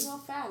time. Dating while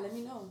fat. Let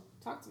me know.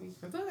 Talk to me.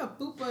 I feel like a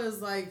fupa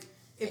is like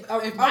if A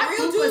my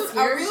real fupa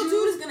scares dude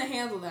you, is gonna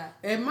handle that.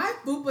 if my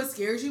fupa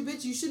scares you,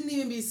 bitch, you shouldn't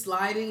even be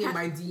sliding in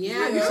my DM.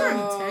 Yeah. You shouldn't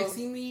be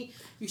texting me.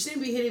 You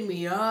shouldn't be hitting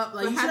me up.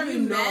 Like But you have shouldn't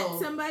you even met know.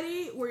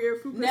 somebody where your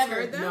fupa Never.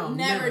 scared them? No.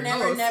 Never.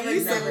 Oh, see,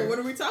 so never. what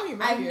are we talking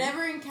about I've here?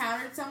 never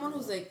encountered someone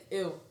who's like,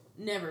 ew.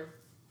 Never.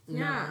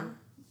 Yeah.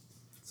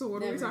 So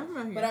what are we Never. talking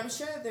about here? But I'm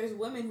sure that there's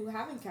women who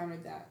have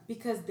encountered that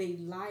because they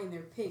lie in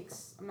their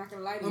pics. I'm not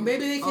gonna lie to you. Or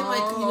maybe they can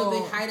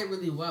they hide it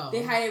really well.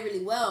 They hide it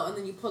really well, and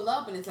then you pull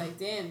up, and it's like,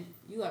 damn,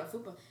 you got a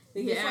fupa. That's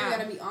why you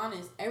gotta be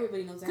honest.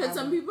 Everybody knows that. Because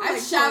some people I've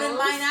like shouted clothes.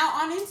 mine out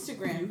on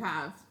Instagram. You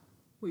have.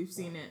 We've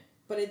seen it.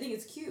 But I think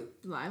it's cute.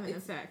 Live in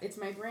effect. It's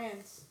my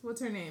brand. What's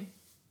her name?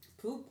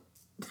 Poop.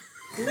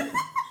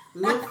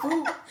 Little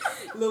poop.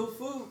 Little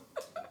Foop.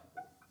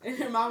 And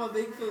her mama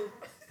Big Foop.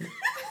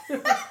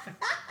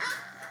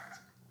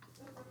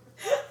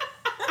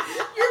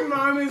 Your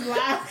mom is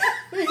laughing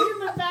in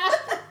the back.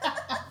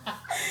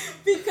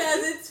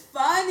 Because it's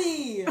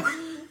funny.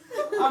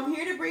 I'm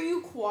here to bring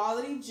you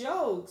quality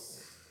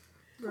jokes.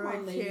 Bro, Come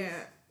on, ladies.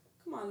 can't.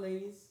 Come on,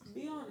 ladies.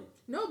 Be on it.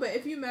 No, but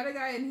if you met a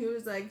guy and he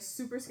was like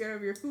super scared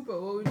of your fupa,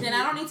 what would you Then do?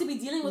 I don't need to be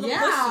dealing with a Yeah,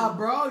 pussy.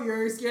 bro,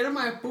 you're scared of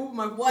my poop.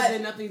 My poop What?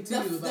 did nothing to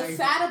you. The Like,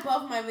 fat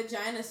above my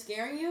vagina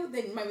scaring you,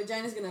 then my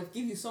vagina's gonna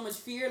give you so much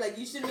fear. Like,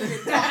 you shouldn't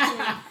even talk to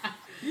me.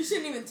 You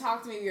shouldn't even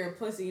talk to me if you're a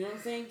pussy. You know what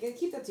I'm saying?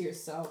 Keep that to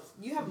yourself.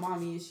 You have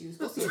mommy issues.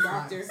 Go see a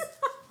doctor.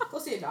 Go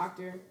see a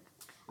doctor.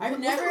 I've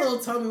what's never. a little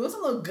tummy? What's a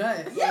little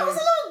gut? Yeah, Like,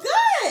 what's a little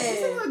good?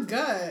 what's a little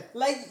gut?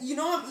 Like, you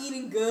know I'm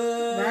eating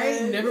good.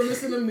 Right? Never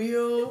missing a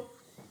meal.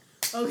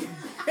 Okay.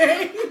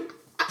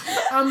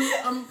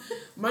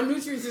 My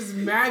nutrients is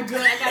mad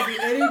good. I got the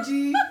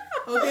energy.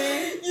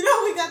 Okay. You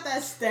know we got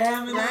that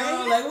stamina.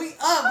 Right? Like we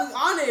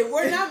on it.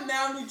 We're not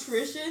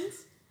malnutritioned.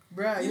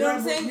 Bruh, You know what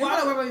I'm saying? You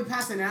don't worry about me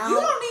passing out. You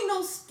don't need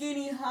no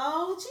skinny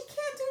hoe. She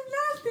can't do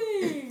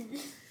nothing.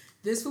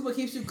 This fupa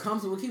keeps you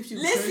comfortable. Keeps you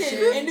Listen,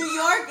 cushioned. in New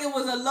York, it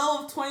was a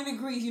low of 20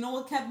 degrees. You know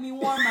what kept me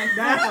warm? My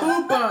That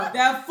fupa. fupa.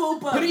 That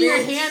fupa. Putting your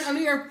bitch. hand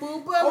under your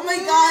fupa. Oh my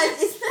bitch. god,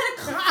 it's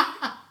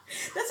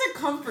that's a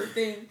comfort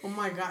thing. Oh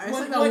my god, it's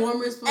When- like the when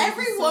warmest place.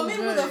 Every It's so woman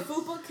good. with a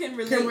fupa can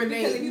relate. Can because if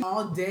relate you-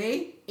 all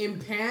day in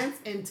pants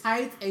and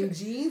tights and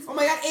jeans. Oh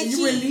my god, And itchy.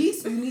 you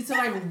release, you need to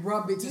like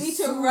rub it to You need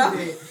to soothe rub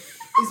it.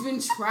 It's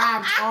been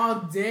trapped all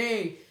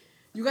day.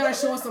 You gotta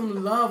show us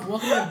some love.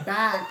 Welcome it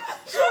back.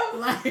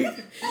 Like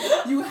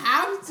you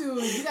have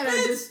to. You gotta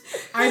just.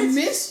 I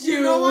missed you.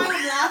 You know why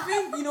I'm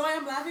laughing? You know why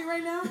I'm laughing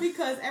right now?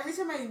 Because every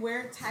time I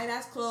wear tight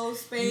ass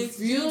clothes, Spanx,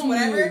 feel jeans,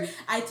 whatever, me.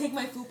 I take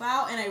my fupa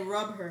out and I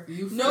rub her.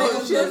 You No,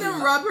 feel she me.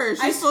 doesn't rub her.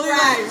 I She's fully like,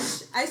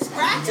 scratch. I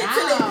scratch it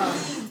till Yeah.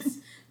 it bleeds.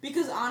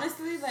 Because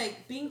honestly,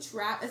 like being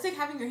trapped, it's like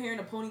having your hair in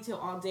a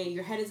ponytail all day.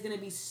 Your head is gonna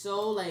be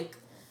so like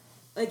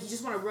you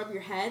just want to rub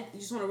your head. You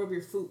just want to rub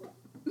your foot.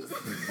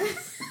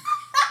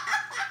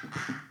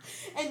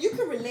 And you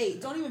can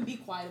relate. Don't even be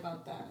quiet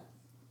about that.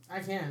 I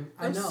can.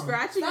 I I'm know.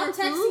 scratching Stop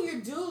your texting food.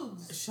 your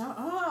dudes. Shut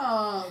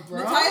up, bro.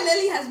 Natalia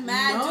Lily has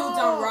mad No. dudes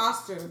on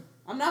roster.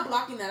 I'm not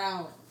blocking that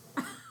out.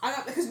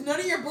 Because none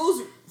of your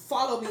booze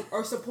follow me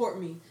or support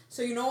me.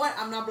 So you know what?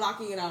 I'm not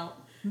blocking it out.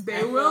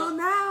 They will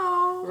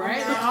now.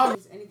 Right?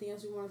 Is anything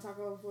else we want to talk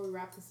about before we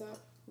wrap this up?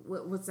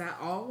 What's that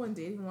all when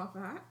dating while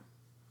fat?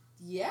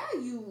 Yeah,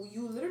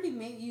 you literally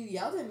you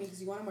yelled at me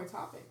because you wanted more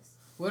topics.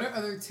 What are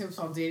other tips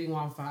on dating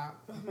while fat?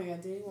 Oh my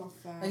god, dating while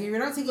fat. Like if you're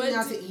not taking me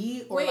out to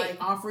eat or wait. like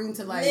offering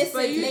to like. Listen,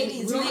 But you-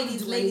 ladies, we don't have to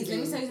ladies, do let me tell you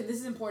anything. something. This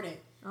is important.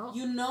 Oh.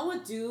 You know a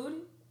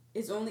dude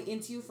is only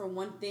into you for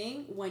one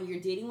thing when you're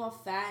dating while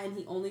fat and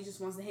he only just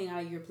wants to hang out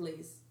at your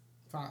place.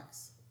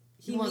 Facts.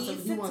 He He wants needs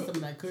some. He to wants ta-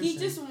 some of that cushion. He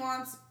just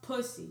wants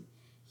pussy.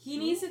 He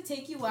needs to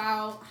take you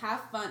out,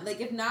 have fun. Like,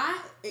 if not,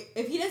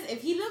 if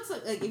he looks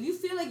like if you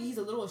feel like he's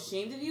a little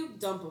ashamed of you,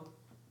 dump him.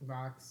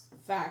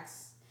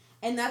 Facts.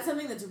 And that's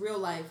something that's real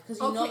life, because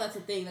you know that's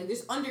a thing. Like,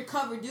 there's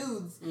undercover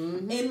dudes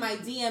in my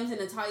DMs and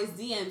Natalia's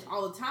DMs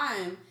all the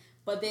time,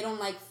 but they don't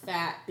like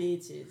fat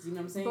bitches. You know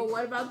what I'm saying? But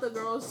what about the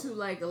girls who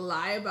like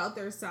lie about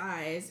their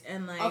size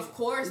and like of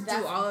course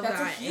do all of that's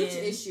that a huge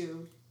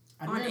issue.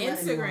 On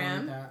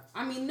Instagram, like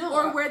I mean, no,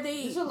 or where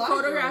they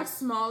photograph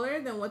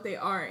smaller than what they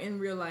are in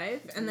real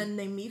life, and then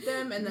they meet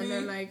them, and then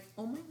they're like,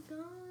 "Oh my god,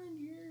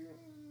 you're."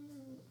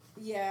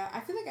 Yeah, I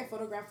feel like I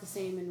photograph the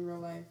same in real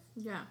life.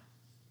 Yeah.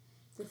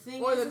 The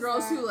thing or the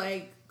girls who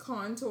like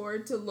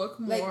contoured to look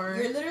more.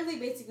 Like, you're literally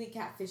basically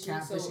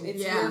catfishing. So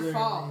it's your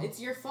fault.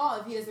 It's your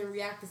fault if he doesn't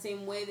react the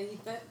same way that he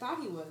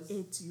thought he was.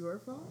 It's your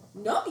fault?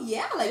 No,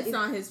 yeah. Like, it's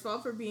not his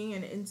fault for being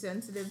an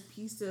insensitive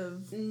piece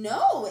of...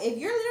 No, if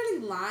you're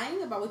literally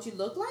lying about what you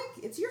look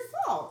like, it's your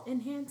fault.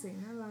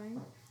 Enhancing, not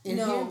lying.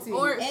 Enhancing. No,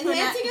 or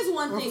enhancing is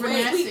one thing.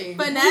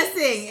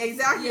 Finessing,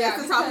 exactly. Yeah,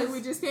 that's the topic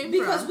we just came from.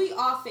 Because we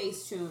all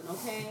face tune,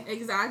 okay?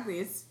 Exactly,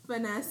 it's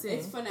finessing.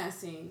 It's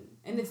finessing.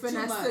 And it's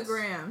finesse too much. the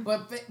gram.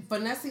 But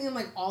finessing and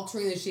like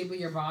altering the shape of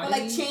your body. But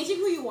like changing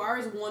who you are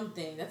is one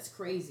thing. That's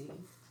crazy.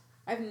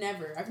 I've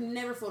never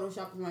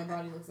photoshopped what my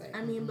body looks like.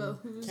 I mean, but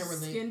whose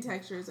skin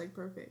texture is like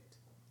perfect?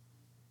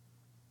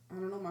 I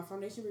don't know. My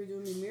foundation be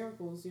doing me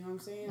miracles. You know what I'm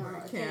saying?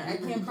 I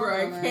can't. Bro,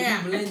 I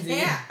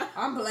can't.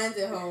 I'm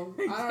blended, ho.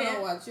 I don't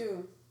know about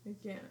you.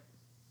 I can't.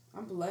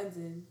 I'm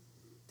blended.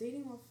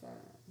 Dating while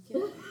fat. Yeah,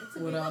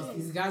 what else? Thing.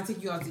 He's got to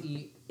take you out to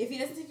eat. If he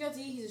doesn't take you out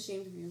to eat, he's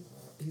ashamed of you.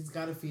 He's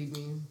got to feed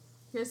me.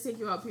 He has to take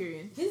you out,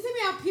 period. He has to take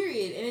me out,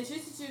 period, and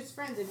introduce you to his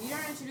friends. If you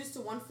don't introduce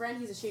to one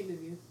friend, he's ashamed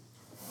of you.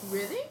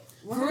 Really?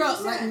 100%. For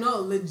real? Like,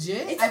 no,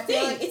 legit? It's a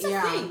thing. Like, it's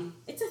a thing.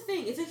 It's a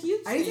thing. It's a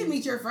huge thing. I need to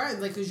meet your friends,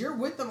 like, because you're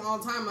with them all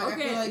the time. Like,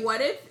 okay, I feel like...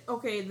 what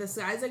if, this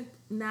guy's, like,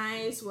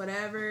 nice,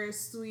 whatever,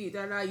 sweet,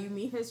 you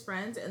meet his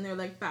friends, and they're,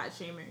 like, fat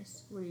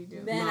shamers. What do you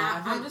do? Then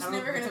I'm just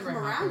never going to come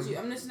around you.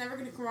 I'm just never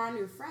going to come around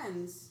your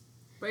friends.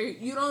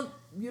 But you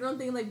don't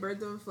think like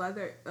birds of a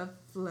feather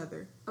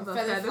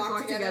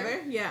flock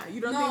together? Yeah, you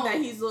don't think that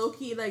he's low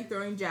key like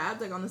throwing jabs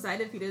like on the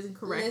side if he doesn't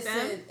correct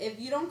them? If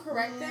you don't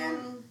correct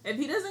them, if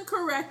he doesn't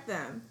correct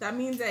them, that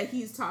means that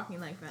he's talking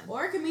like them.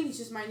 Or it could mean he's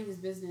just minding his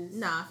business.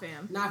 Nah,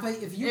 fam. Nah,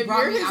 if you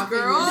brought me out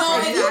there,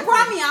 if you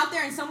brought me out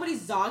there and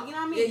somebody's dogging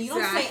on me and you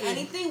don't say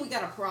anything, we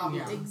got a problem.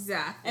 Yeah.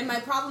 Exactly. And my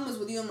problem is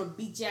with you. I'm gonna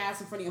beat your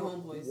ass in front of your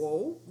homeboys.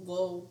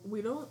 Whoa.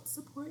 We don't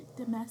support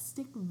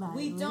domestic violence.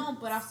 We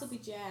don't, but I'll still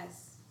beat your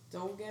ass.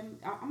 Don't get me.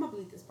 I'm gonna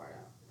bleep this part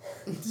out.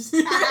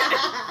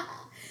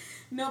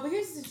 No, but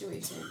here's the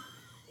situation.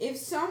 If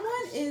someone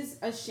is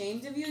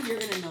ashamed of you, you're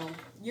gonna know.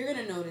 You're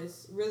gonna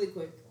notice really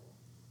quick.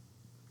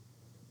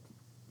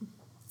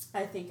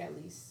 I think at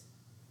least.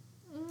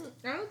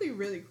 I don't think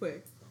really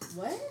quick.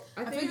 What?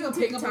 I think you'll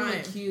pick up on the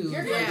cues.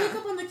 You're gonna pick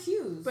up on the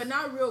cues, but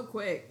not real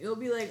quick. It'll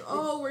be like,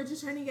 oh, we're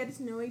just trying to get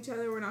to know each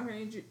other. We're not going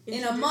to introduce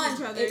in a month.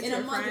 Each other in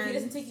a month, if he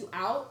doesn't take you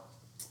out.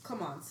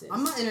 Come on, sis.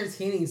 I'm not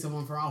entertaining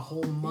someone for a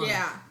whole month.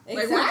 Yeah,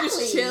 exactly. Like we're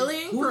just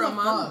chilling for a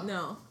month.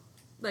 No,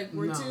 like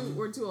we're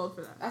too old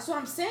for that. That's what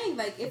I'm saying.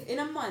 Like if in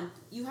a month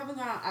you haven't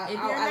gone out if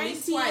you're 19,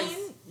 least twice,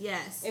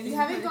 yes. If you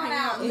haven't gone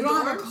out, you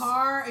don't have a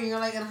car and you're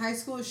like in high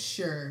school,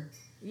 sure.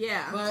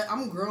 Yeah, but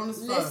I'm grown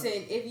as fuck.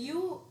 Listen, if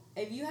you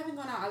haven't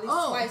gone out at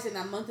least twice in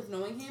that month of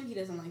knowing him, he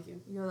doesn't like you.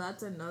 Yo,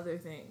 that's another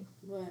thing.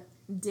 What?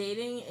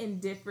 Dating in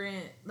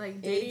different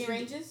age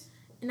ranges.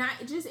 Not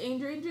just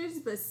age ranges,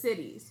 but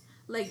cities.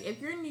 Like, if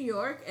you're in New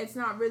York, it's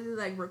not really,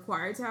 like,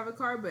 required to have a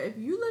car. But if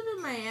you live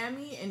in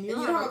Miami and you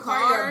don't have a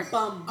car, you're a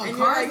bum. A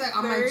car is, like,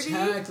 on my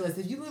checklist.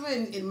 If you live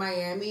in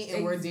Miami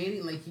and we're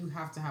dating, like, you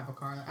have to have a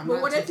car.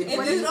 But what if you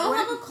don't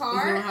have a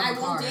car, I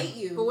won't date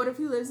you. But what if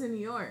he lives in New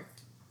York?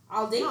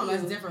 I'll date you. No,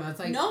 that's different. That's,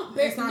 like,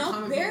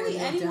 barely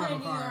anyone in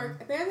New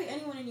York. Barely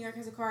anyone in New York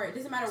has a car. It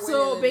doesn't matter where they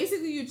So, live.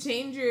 basically, you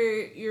change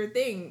your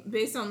thing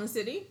based on the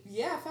city?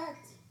 Yeah,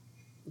 fact.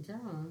 Yeah.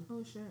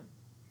 Oh, shit.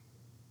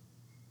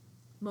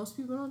 Most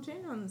people don't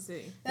change on the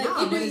city.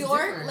 Like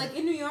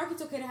in New York,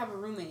 it's okay to have a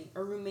roommate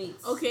or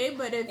roommates. Okay,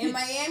 but in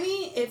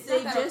Miami,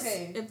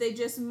 if they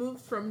just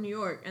moved from New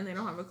York and they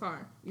don't have a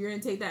car, you're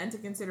gonna take that into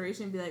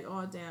consideration and be like,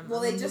 oh damn.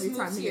 Well, they just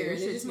moved here.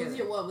 They just moved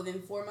here. What,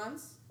 within 4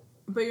 months?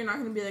 But you're not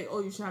gonna be like,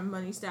 oh, you should have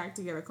money stacked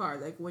to get a car.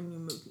 Like when you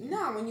move here.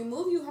 No, when you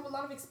move, you have a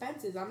lot of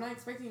expenses. I'm not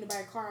expecting you to buy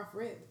a car off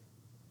rip.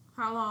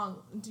 How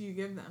long do you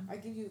give them? I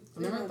give you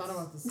 3 months. I never thought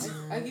about this.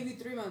 I give you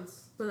 3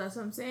 months. But that's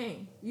what I'm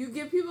saying. You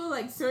give people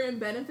like certain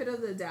benefit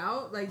of the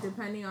doubt, like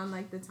depending on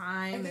like the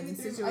time and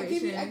the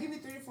situation. I give you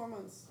 3 to 4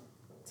 months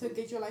to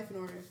get your life in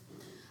order.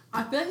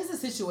 I feel like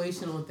it's a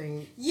situational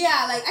thing.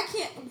 Yeah, like I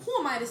can't. Who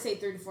am I to say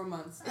 3 to 4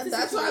 months? And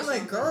that's why I'm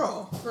like,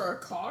 girl, for a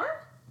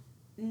car?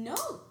 No,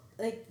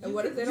 like and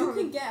what if they you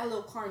can get a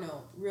little car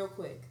note real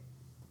quick.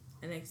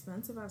 An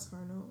expensive ass car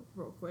note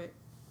real quick.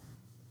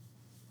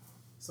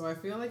 So I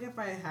feel like if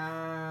I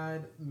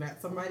had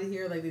met somebody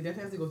here, like they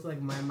definitely have to go through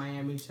like my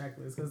Miami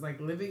checklist, because like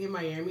living in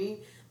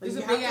Miami, like there's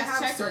you a big have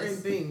to have checklist. certain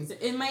things.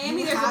 In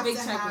Miami, there's a big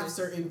checklist. Have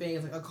certain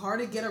things, like a car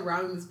to get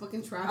around in this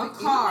fucking traffic.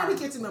 A car. Even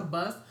catching a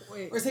bus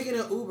or taking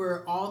an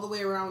Uber all the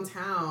way around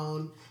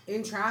town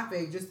in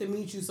traffic just to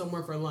meet you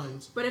somewhere for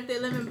lunch. But if they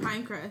live in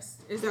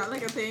Pinecrest, is that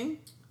like a thing?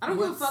 I don't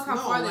give a fuck how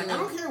far they live. I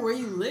don't care where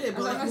you live,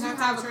 but like you have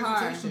to have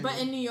transportation. But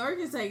in New York,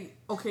 it's like,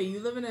 okay, you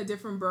live in a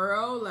different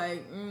borough,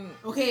 like.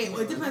 Okay,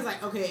 it depends.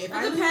 Like, okay, if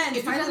I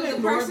live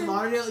in North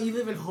Lauderdale, you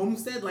live in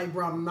Homestead, like,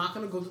 bro, I'm not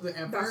gonna go through the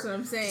effort. That's what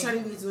I'm saying.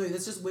 Trying to get to know you.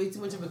 That's just way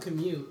too much of a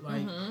commute.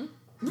 Like,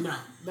 no,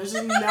 that's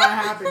just not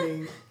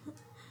happening.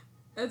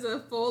 That's a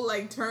full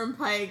like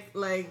turnpike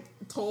like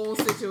toll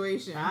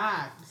situation.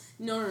 Facts.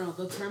 No.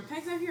 The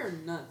turnpikes out here are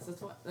nuts.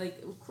 That's what,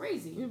 like,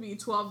 crazy. It'd be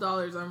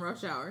 $12 on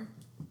rush hour.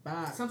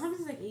 Facts. Sometimes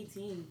it's like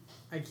 18.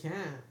 I can't.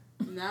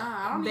 Nah,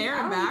 I don't need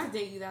to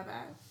date you that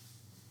bad.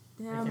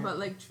 Damn, but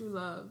like true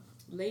love.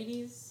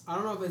 Ladies. I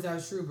don't know if it's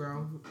that true,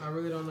 bro. I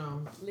really don't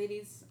know.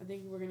 Ladies, I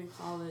think we're gonna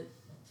call it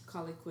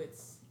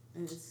quits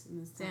in this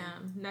time.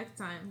 Damn. Next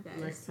time, guys.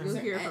 Next time. You'll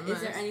hear from us.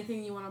 Is there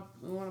anything you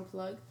wanna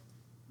plug?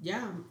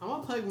 Yeah, I'm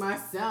gonna plug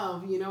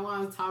myself. You know what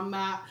I'm talking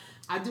about?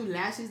 I do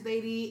lashes,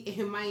 lady,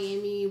 in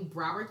Miami,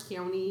 Broward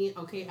County.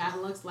 Okay, at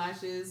Lux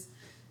Lashes.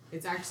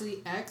 It's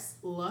actually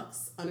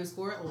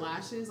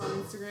xlux_lashes on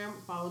Instagram.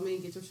 Follow me,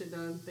 get your shit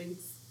done.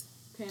 Thanks.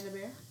 Panda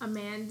Bear.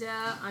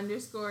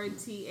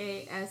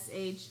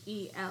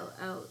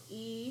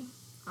 Amanda_TASHELLE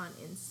on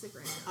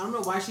Instagram. I don't know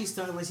why she's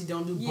stuck unless she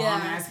don't do bomb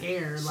ass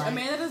hair. Like,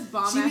 Amanda does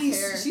bomb ass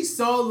hair. She's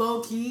so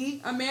low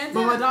key. Amanda,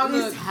 but my dog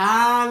is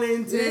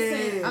talented.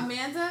 Listen,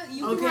 Amanda,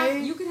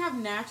 you can have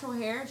natural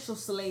hair. She'll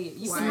slay it.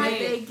 You can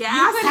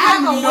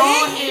have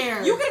no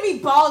hair. You can be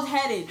bald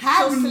headed.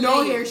 Have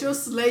no hair. She'll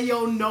slay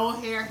your no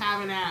hair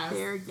having ass.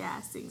 Hair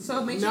gassing.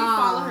 So make sure you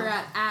follow her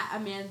at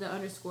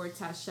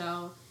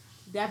Amanda_Tashelle.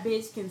 That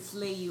bitch can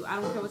slay you. I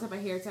don't care what type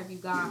of hair type you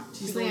got.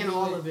 She's slaying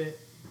all of it.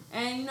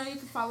 And you can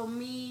follow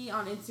me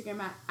on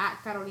Instagram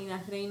at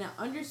Carolina Reina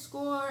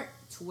 _.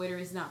 Twitter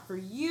is not for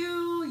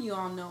you. You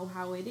all know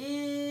how it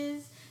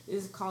is.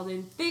 It's called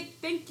in thick.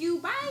 Thank you.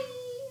 Bye.